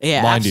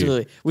 Yeah,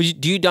 absolutely.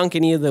 Do you dunk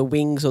any of the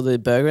wings or the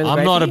burger in the gravy?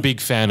 I'm not a big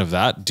fan of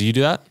that. Do you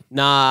do that?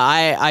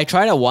 Nah, I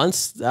tried it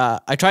once.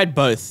 I tried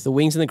both. The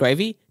wings and the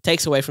gravy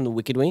takes away from the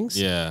wicked wings.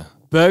 Yeah.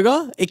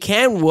 Burger, it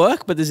can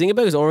work, but the zinger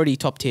burger is already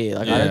top tier.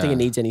 Like I don't think it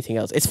needs anything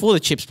else. It's for the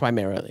chips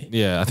primarily.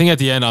 Yeah, I think at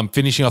the end I'm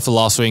finishing off the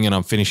last wing and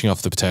I'm finishing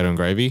off the potato and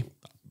gravy.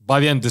 By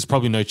the end, there's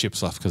probably no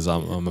chips left because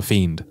I'm a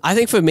fiend. I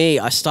think for me,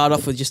 I start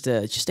off with just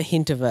a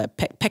hint of a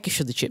peckish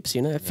of the chips.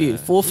 A few,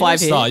 4 or 5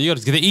 here. You got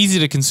to get it easy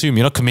to consume.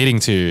 You're not committing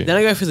to. Then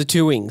I go for the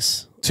 2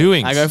 wings. 2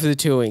 wings. I go for the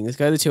 2 wings.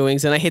 Go to the 2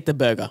 wings. Then I hit the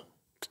burger.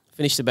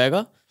 Finish the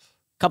burger.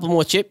 Couple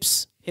more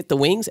chips. Hit the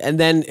wings. And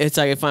then it's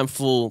like if I'm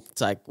full,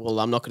 it's like, well,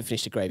 I'm not going to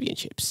finish the gravy and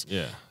chips.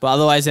 Yeah. But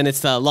otherwise, then it's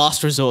the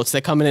last resorts.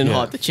 They're coming in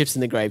hot. The chips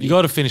and the gravy. You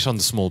got to finish on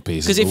the small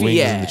pieces. The wings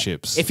and the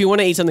chips. If you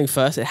want to eat something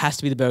first, it has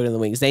to be the burger and the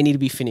wings. They need to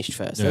be finished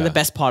first. They're the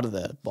best part of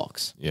the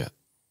box. Yeah.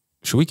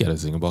 Should we get a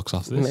zinger box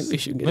after this? Maybe we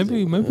should.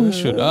 Maybe we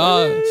should.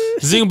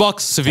 Zinger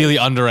box severely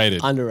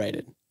underrated.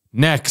 Underrated.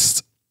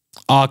 Next,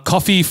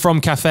 coffee from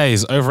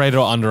cafes, overrated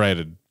or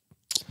underrated?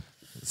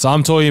 So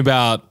I'm talking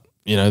about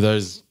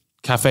those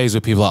cafes where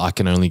people are, I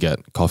can only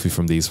get coffee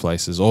from these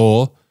places,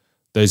 or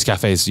those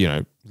cafes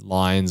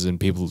lines and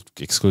people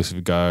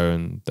exclusively go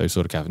and those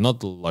sort of cafes, not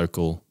the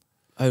local.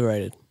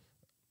 Overrated.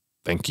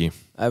 Thank you.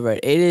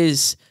 Overrated. It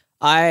is.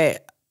 There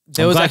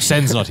I'm was glad actually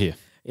Sen's not here.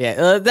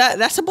 Yeah,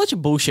 that's a bunch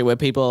of bullshit where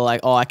people are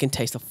like, oh, I can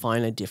taste the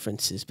finer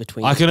differences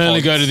between. I can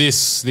only go to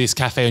pods. this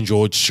cafe on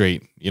George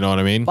Street. You know what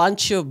I mean?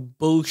 Bunch of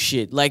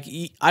bullshit. Like,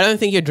 I don't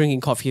think you're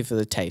drinking coffee for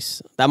the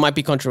taste. That might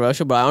be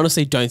controversial, but I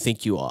honestly don't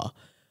think you are.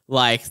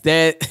 Like,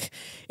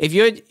 if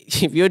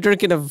you're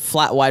drinking a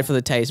flat white for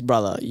the taste,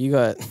 brother, you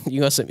got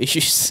some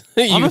issues.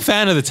 I'm a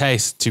fan of the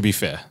taste, to be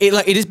fair.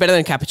 It is better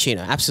than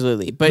cappuccino,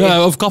 absolutely. But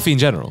No, of coffee in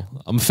general.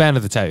 I'm a fan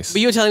of the taste.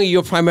 but you're telling me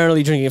you're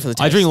primarily drinking it for the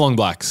taste. I drink long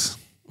blacks.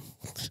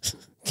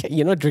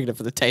 You're not drinking it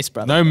for the taste,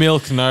 brother. No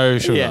milk, no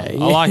sugar. Yeah, I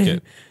like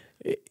it.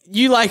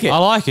 You like it. I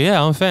like it.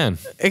 Yeah, I'm a fan.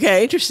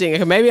 Okay, interesting.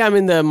 Okay, maybe I'm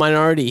in the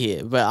minority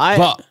here,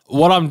 But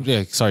what I'm...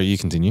 Yeah, sorry, you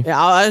continue. Yeah,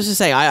 I was just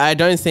saying, I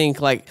don't think,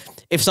 like,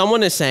 if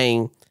someone is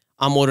saying,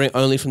 I'm ordering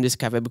only from this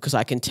cafe because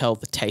I can tell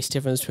the taste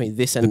difference between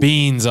this and... The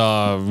beans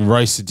are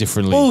roasted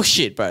differently.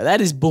 Bullshit, bro.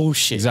 That is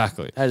bullshit.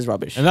 Exactly. That is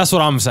rubbish. And that's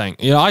what I'm saying.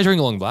 You know, I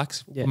drink long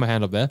blacks. Yeah. Put my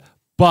hand up there.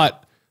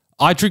 But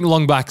I drink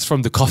long blacks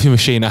from the coffee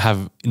machine I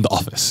have in the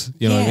office.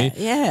 You know what I mean?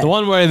 Yeah. The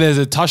one where there's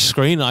a touch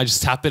screen and I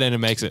just tap it and it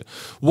makes it.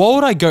 What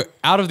would I go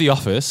out of the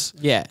office?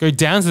 Yeah. Go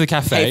down to the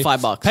cafe. Pay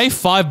 $5. Pay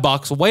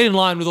 $5. Wait in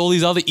line with all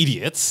these other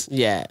idiots.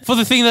 Yeah. For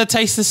the thing that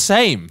tastes the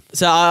same.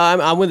 So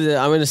I'm with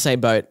the same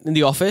boat. In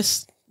the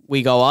office,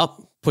 we go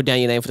up, put down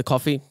your name for the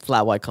coffee,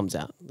 flat white comes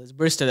out. There's a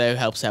barista there who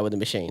helps out with the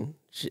machine.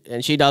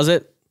 And she does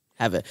it.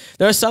 Have it.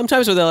 There are some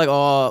times where they're like,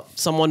 oh,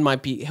 someone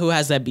might be who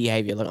has that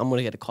behavior. Like, I'm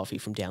gonna get a coffee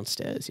from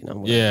downstairs. You know, I'm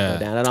gonna go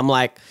down, and I'm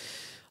like,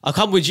 I'll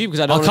come with you because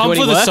I don't. I'll come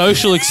for the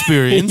social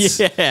experience.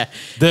 Yeah,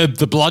 the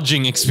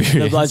bludging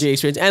experience. the bludgeoning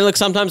experience. And look,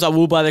 sometimes I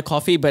will buy the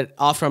coffee, but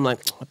after I'm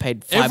like, I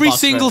paid $5 Every for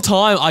single it.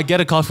 time I get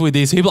a coffee with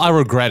these people, I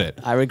regret it.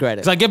 I regret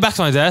it. Because I get back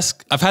to my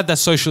desk, I've had that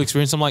social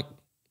experience. I'm like,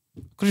 I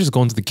could have just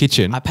gone to the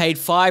kitchen. I paid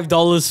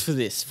 $5 for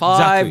this. $5.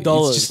 Exactly.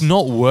 It's just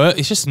not worth.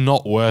 It's just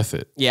not worth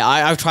it. Yeah,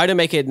 I've tried to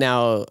make it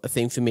now a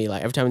thing for me.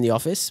 Like every time in the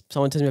office,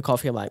 someone tells me a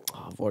coffee, I'm like,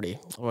 oh, I've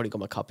already got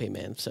my cup here,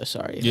 man. I'm so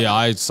sorry. Yeah,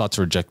 I start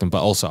to reject them,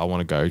 but also I want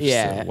to go.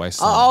 Just to waste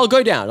time. I'll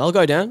go down. I'll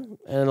go down,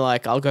 and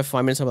like I'll go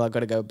 5 minutes. I'm like, I've got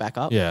to go back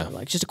up. Yeah.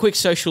 like just a quick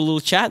social little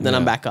chat, and then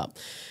I'm back up.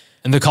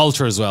 And the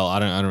culture as well. I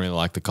don't really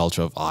like the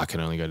culture of I can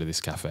only go to this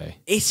cafe.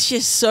 It's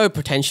just so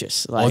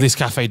pretentious. Like, Or this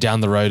cafe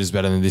down the road is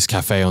better than this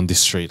cafe on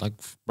this street. Like,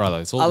 brother,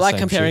 it's all I the like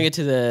same comparing shit.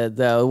 it to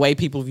the way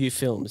people view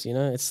films. You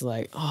know, it's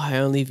like, oh, I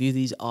only view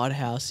these art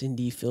house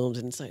indie films,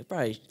 and it's like,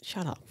 bro,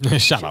 shut up.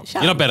 Shut up.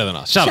 You're not better than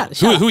us. Shut up.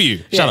 Shut Who up. are you?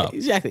 Yeah, Shut up.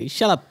 Exactly.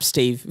 Shut up,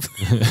 Steve.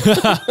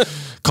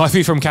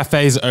 Coffee from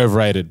cafes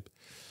overrated.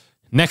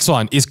 Next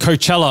one, is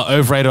Coachella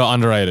overrated or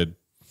underrated?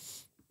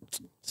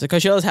 So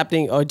Coachella's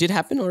happening, or did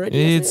happen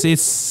already?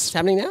 It's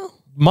happening now.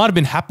 might have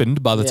been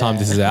happened by the time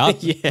this is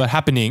out, Yeah. but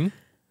happening.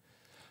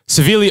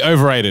 Severely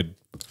overrated.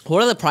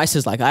 What are the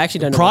prices like? I actually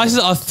don't know. Prices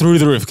are through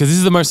the roof because this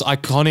is the most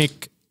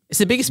iconic It's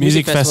the biggest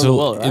music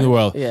festival in the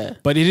world. Yeah.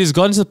 But it has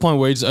gotten to the point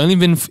where it's only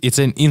been, it's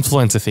an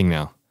influencer thing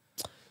now.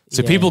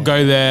 So people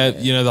go there,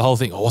 you know, the whole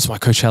thing, oh, what's my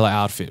Coachella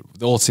outfit?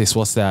 What's this?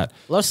 What's that?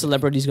 A lot of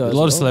celebrities go. A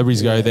lot of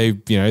celebrities go, they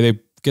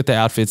get their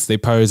outfits, they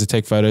pose, they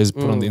take photos,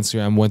 put on the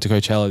Instagram, went to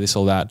Coachella, this,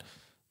 all that.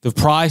 The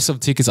price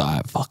of tickets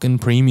are fucking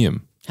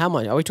premium. How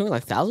much? Are we talking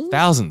like thousands?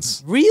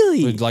 Thousands.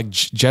 Really? With like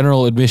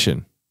general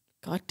admission.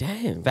 God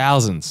damn.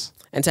 Thousands.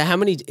 And so how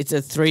many? It's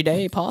a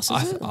 3-day pass,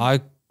 is it?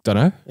 I don't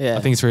know. Yeah. I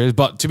think it's really,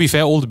 but to be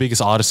fair, all the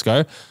biggest artists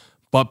go,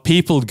 but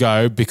people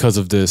go because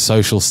of the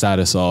social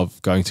status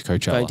of going to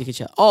Coachella. Going to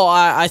Coachella. Oh,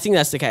 I think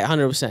that's the case,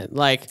 100%.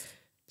 Like,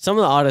 some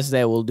of the artists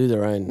there will do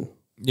their own,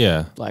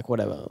 Yeah. like,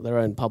 whatever, their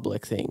own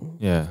public thing.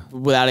 Yeah.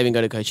 Without even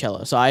going to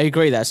Coachella. So I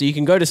agree that. So you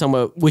can go to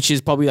somewhere which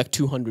is probably like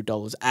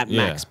 $200 at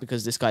max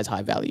because this guy's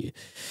high value.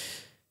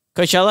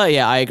 Coachella,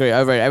 yeah, I agree.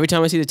 Over it. Every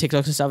time I see the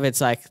TikToks and stuff, it's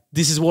like,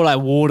 this is what I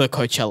wore to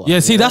Coachella. Yeah,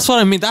 see, that's what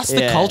I mean. That's the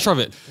Yeah. culture of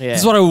it. Yeah.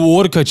 This is what I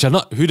wore to Coachella.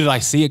 Not who did I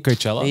see at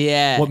Coachella.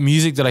 Yeah. What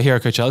music did I hear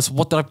at Coachella? It's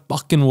what did I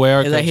fucking wear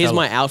at It's Coachella. like, here's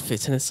my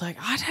outfits. And it's like,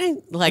 I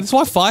don't like. That's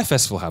why Fire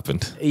Festival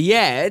happened.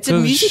 Yeah, it's a So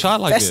music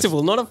shot like this.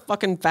 festival, not a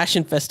fucking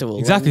fashion festival.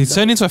 Exactly. It's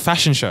turned into a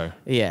fashion show.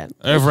 Yeah.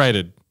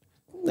 Overrated.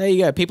 There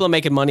you go. People are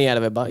making money out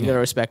of it, but you got to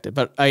respect it.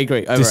 But I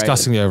agree. Overrated.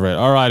 Disgustingly overrated.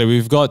 All right,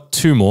 we've got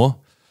two more.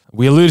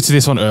 We alluded to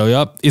this one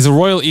earlier. Is a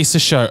Royal Easter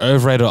show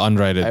overrated or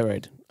underrated?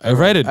 Overrated.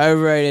 Overrated.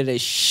 Overrated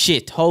as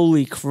shit.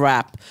 Holy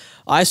crap.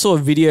 I saw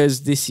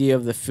videos this year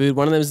of the food.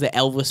 One of them is the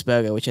Elvis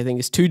burger, which I think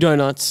is 2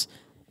 donuts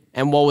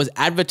and what was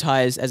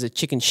advertised as a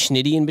chicken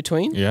schnitty in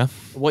between. Yeah.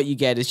 What you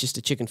get is just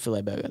a chicken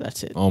filet burger.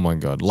 That's it. Oh my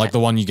God. Like the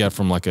one you get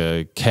from like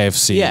a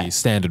KFC Yeah.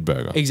 standard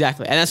burger.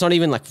 Exactly. And that's not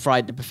even like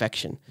fried to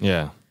perfection.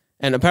 Yeah.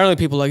 And apparently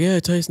people are like, yeah,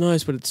 it tastes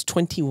nice, but it's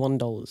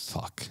 $21.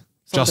 Fuck.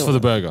 Just for the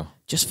burger.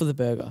 Just for the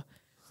burger.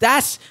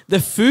 That's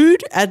the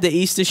food at the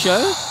Easter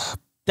show.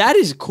 That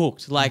is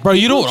cooked. Like, Bro,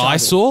 you know people what I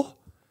charge it. saw?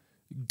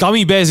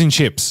 Gummy bears and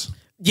chips.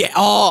 Yeah.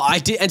 Oh, I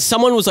did. And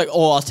someone was like,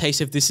 "Oh, I'll taste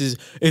if this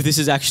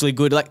is actually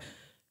good." Like,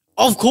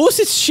 of course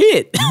it's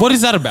shit. What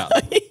is that about?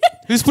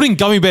 Who's putting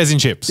gummy bears in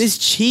chips? There's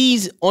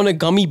cheese on a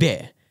gummy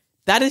bear.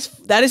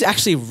 That is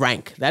actually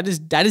rank. That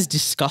is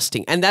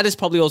disgusting. And that is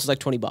probably also like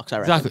 $20, I reckon.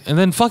 Exactly. And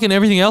then fucking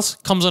everything else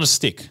comes on a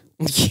stick.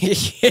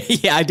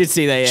 Yeah, I did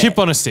see that. Yeah. Chip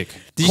on a stick.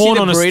 Did you Corn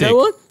see on the a burrito stick.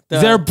 one?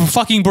 Is there a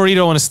fucking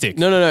burrito on a stick?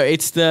 No.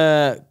 It's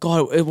the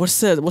what's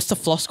the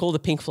floss called? The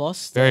pink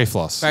floss? Very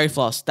floss. Very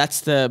floss.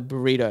 That's the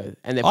burrito,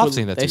 and they I've put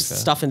seen that there's too,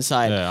 stuff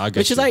inside. Yeah, I get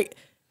which is you. like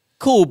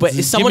cool, but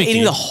is someone gimmicky.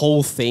 eating the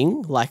whole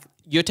thing? Like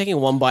you're taking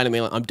one bite and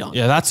being like, I'm done.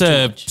 Yeah, that's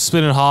a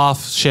split in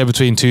half, share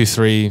between 2,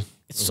 3.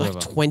 It's like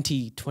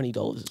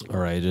 $20 as well.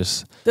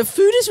 Outrageous. The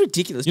food is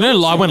ridiculous. You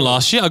know, I went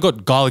last year, I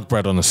got garlic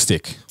bread on a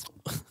stick.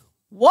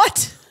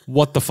 What?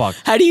 What the fuck?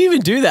 How do you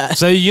even do that?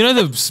 So you know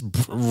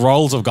the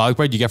rolls of garlic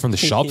bread you get from the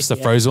shops, the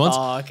frozen ones?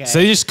 Oh, okay. So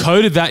they just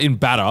coated that in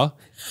batter,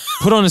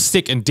 put on a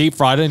stick and deep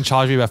fried it and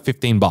charged me about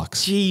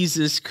 $15.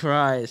 Jesus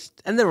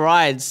Christ. And the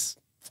rides,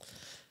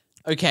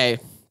 okay,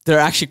 they're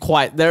actually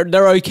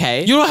they're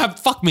okay. You know what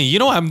fuck me. You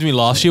know what happened to me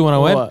last year when I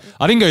went? What?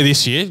 I didn't go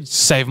this year,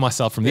 save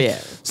myself from this.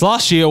 Yeah. So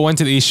last year I went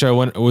to the East Show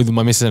with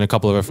my missus and a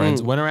couple of her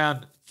friends. Went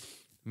around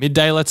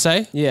midday, let's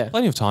say. Yeah.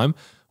 Plenty of time.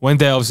 Went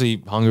there,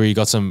 obviously hungry,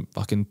 got some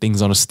fucking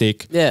things on a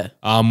stick. Yeah.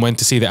 Went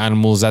to see the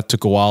animals. That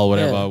took a while,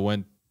 whatever. Yeah.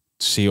 Went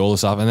to see all the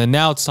stuff. And then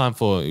now it's time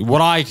for what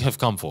I have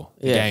come for,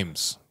 the Yeah.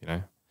 games, you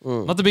know.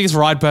 Not the biggest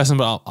ride person,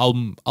 but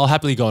I'll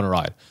happily go on a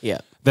ride. Yeah.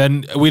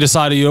 Then we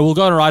decided, we'll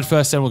go on a ride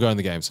first, then we'll go in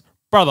the games.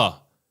 Brother,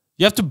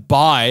 you have to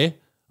buy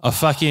a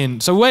fucking...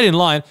 So we wait in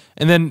line,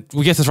 and then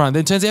we get to this ride.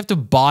 Then it turns out you have to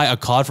buy a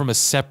card from a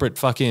separate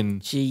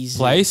fucking Jesus.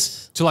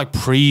 place to like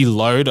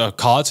preload a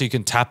card so you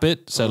can tap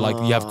it. So like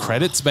you have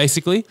credits,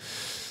 basically.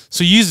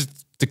 So you use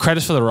the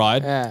credits for the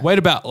ride. Yeah. Wait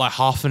about like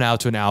half an hour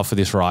to an hour for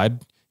this ride.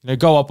 You know,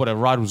 go up, whatever.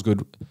 Ride was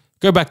good.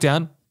 Go back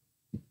down.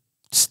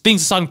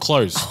 Things suddenly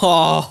close.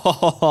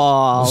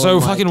 Oh, So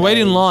my fucking wait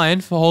in days.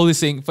 line for all this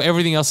thing, for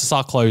everything else to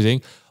start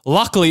closing.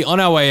 Luckily, on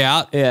our way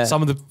out, Yeah.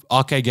 some of the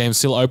arcade games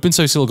still open,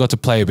 so we still got to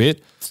play a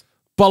bit.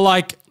 But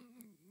like,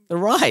 The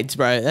rides,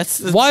 bro.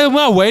 That's why am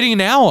I waiting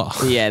an hour?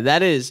 yeah,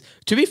 that is.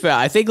 To be fair,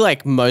 I think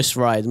like most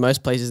rides,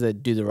 most places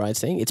that do the rides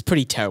thing, it's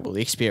pretty terrible,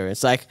 the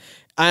experience. Like,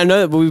 I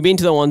know that we've been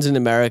to the ones in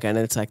America and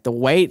it's like the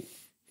wait,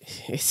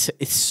 it's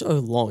so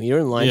long. You're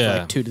in line for Yeah.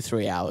 like 2 to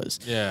 3 hours.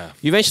 Yeah.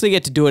 You eventually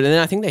get to do it, and then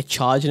I think they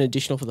charge an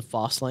additional for the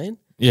fast lane.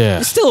 Yeah.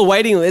 It's still a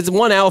waiting. It's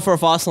 1 hour for a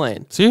fast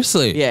lane.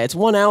 Seriously? Yeah, it's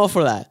 1 hour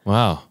for that.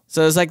 Wow.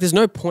 So it's like there's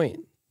no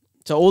point.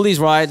 So all these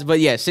rides, but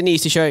yeah, Sydney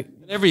Easter Show,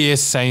 Every year,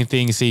 same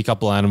thing. See a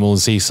couple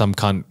animals, see some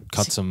cunt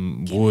cut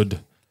some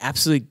wood.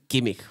 absolute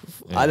gimmick.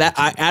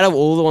 Out of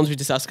all the ones we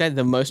discussed, guys,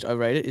 the most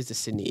overrated is the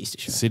Sydney Easter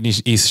Show. Sydney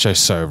Easter Show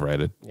so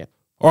overrated. Yeah.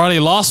 Alrighty,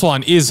 last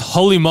one is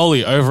holy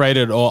moly,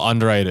 overrated or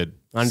underrated?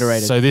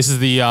 Underrated. So this is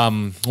the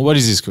what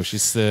is this, Kush?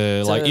 It's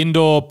the like a-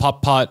 indoor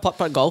putt-putt.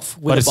 Putt-putt golf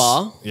but with a it's-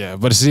 bar. Yeah,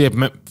 but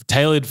it's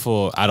tailored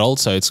for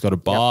adults, so it's got a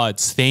bar.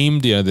 It's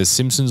themed. You know, there's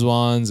Simpsons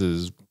ones.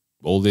 There's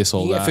all this,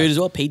 all You that. get food as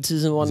well,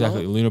 pizzas and whatnot.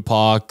 Exactly, Luna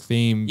Park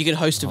theme. You can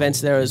host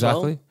events there as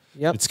exactly. well.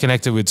 Yep. It's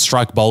connected with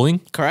Strike Bowling.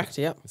 Correct,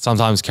 yep.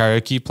 Sometimes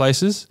karaoke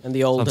places. And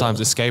the old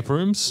Sometimes escape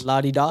rooms.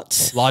 lardy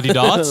darts. Lardy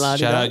darts.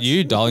 Lardy Shout out darts.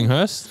 you,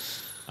 Darlinghurst.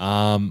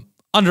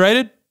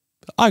 Underrated.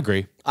 I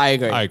agree. I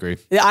agree. I agree.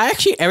 Yeah, I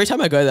actually, every time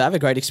I go there, I have a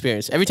great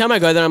experience. Every time I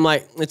go there, I'm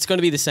like, it's going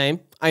to be the same.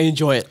 I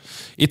enjoy it.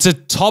 It's a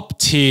top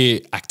tier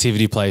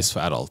activity place for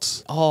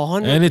adults. Oh,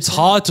 100%. And it's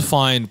hard to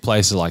find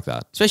places like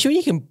that. Especially when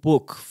you can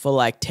book for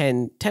like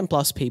 10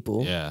 plus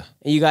people. Yeah.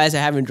 And you guys are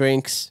having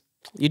drinks.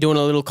 You're doing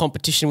a little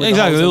competition with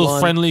Exactly. A the holes in little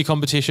one. friendly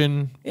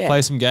competition. Yeah.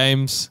 Play some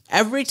games.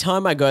 Every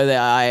time I go there,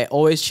 I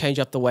always change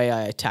up the way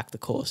I attack the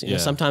course. You know, Yeah.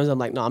 sometimes I'm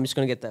like, no, I'm just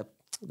going to get the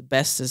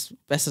best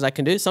as I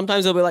can do.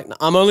 Sometimes they'll be like, no,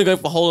 I'm only going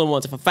for hole in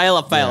ones. If I fail,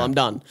 I fail. Yeah. I'm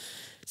done.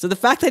 So the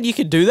fact that you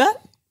can do that,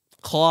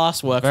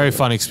 class work. Very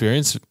fun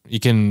experience. You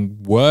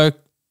can work,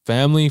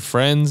 family,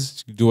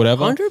 friends, do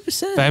whatever.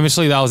 100%.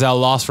 Famously, that was our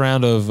last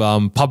round of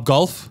pub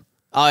golf,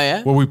 Oh,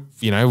 yeah? where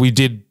we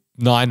did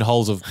 9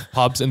 holes of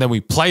pubs and then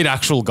we played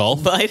actual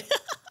golf. But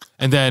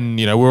And then,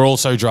 we were all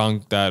so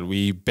drunk that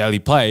we barely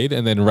played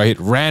and then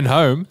ran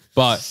home.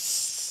 But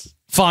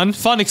fun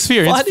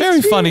experience. Fun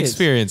Very fun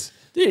experience. experience.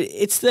 dude,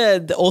 it's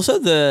also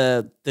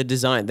the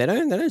design. They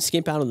don't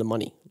skimp out on the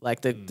money. Like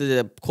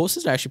the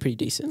courses are actually pretty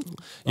decent.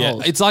 Yeah,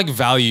 Oh, it's like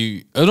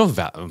value. Not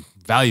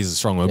value is a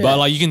strong word, but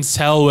like you can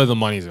tell where the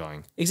money's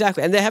going.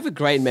 exactly. And they have a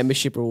great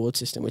membership reward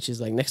system, which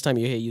is like next time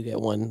you're here, you get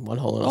one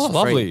hole in us Oh, for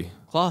lovely. free.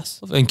 Class.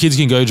 And kids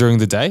can go during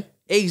the day.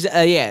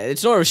 Yeah,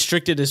 it's not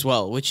restricted as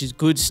well, which is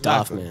good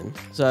stuff, Exactly. man.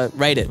 So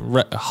rate it.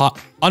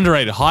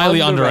 Underrated,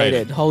 highly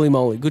underrated. Holy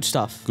moly, good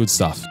stuff. Good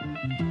stuff.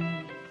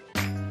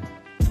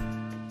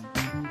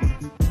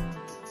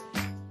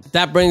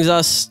 That brings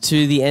us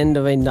to the end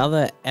of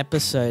another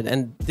episode,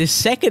 and the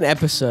second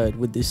episode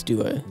with this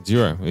duo.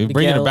 0. We're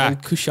bringing Miguel it back.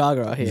 and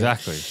Kushaga are here.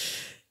 Exactly.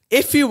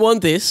 If you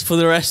want this for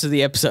the rest of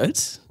the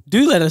episodes,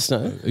 do let us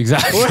know.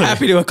 Exactly. We're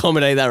happy to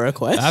accommodate that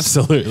request.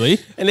 Absolutely.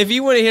 And if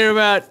you want to hear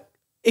about,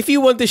 if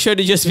you want the show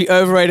to just be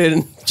overrated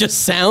and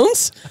just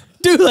sounds,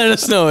 do let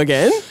us know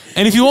again.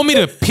 And if you want me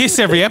to piss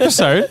every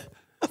episode,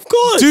 Of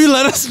course. do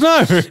let us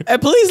know.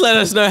 And please let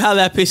us know how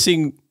that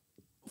pissing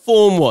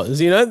form was.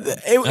 You know,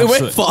 it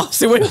went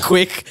fast, it went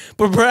quick,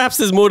 but perhaps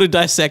there's more to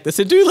dissect.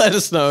 So do let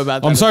us know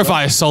about that. I'm sorry if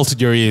I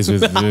assaulted your ears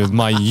with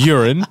my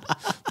urine,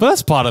 but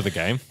that's part of the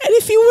game. And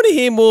if you want to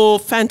hear more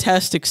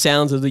fantastic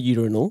sounds of the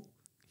urinal,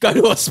 go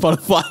to our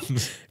Spotify,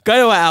 go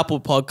to our Apple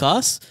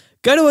Podcasts,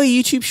 go to our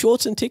YouTube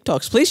Shorts and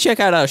TikToks. Please check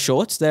out our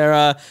shorts.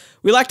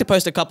 We like to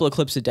post a couple of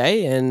clips a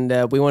day,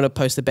 and we want to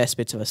post the best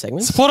bits of our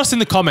segments. Support us in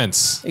the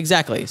comments.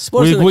 Exactly.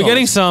 Support us in the We're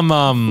comments. getting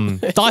some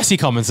dicey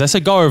comments there, so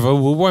go over.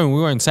 We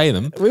won't say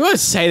them. We won't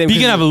say them. But you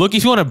can have a look.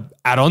 If you want to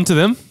add on to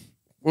them,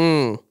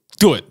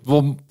 do it.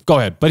 Well, go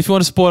ahead. But if you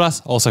want to support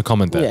us, also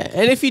comment there. Yeah,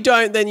 and if you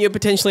don't, then you're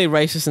potentially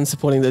racist and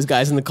supporting those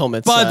guys in the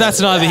comments. But so,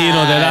 that's neither here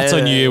nor there. That's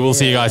on you. We'll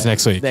see you guys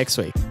next week. Next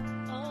week.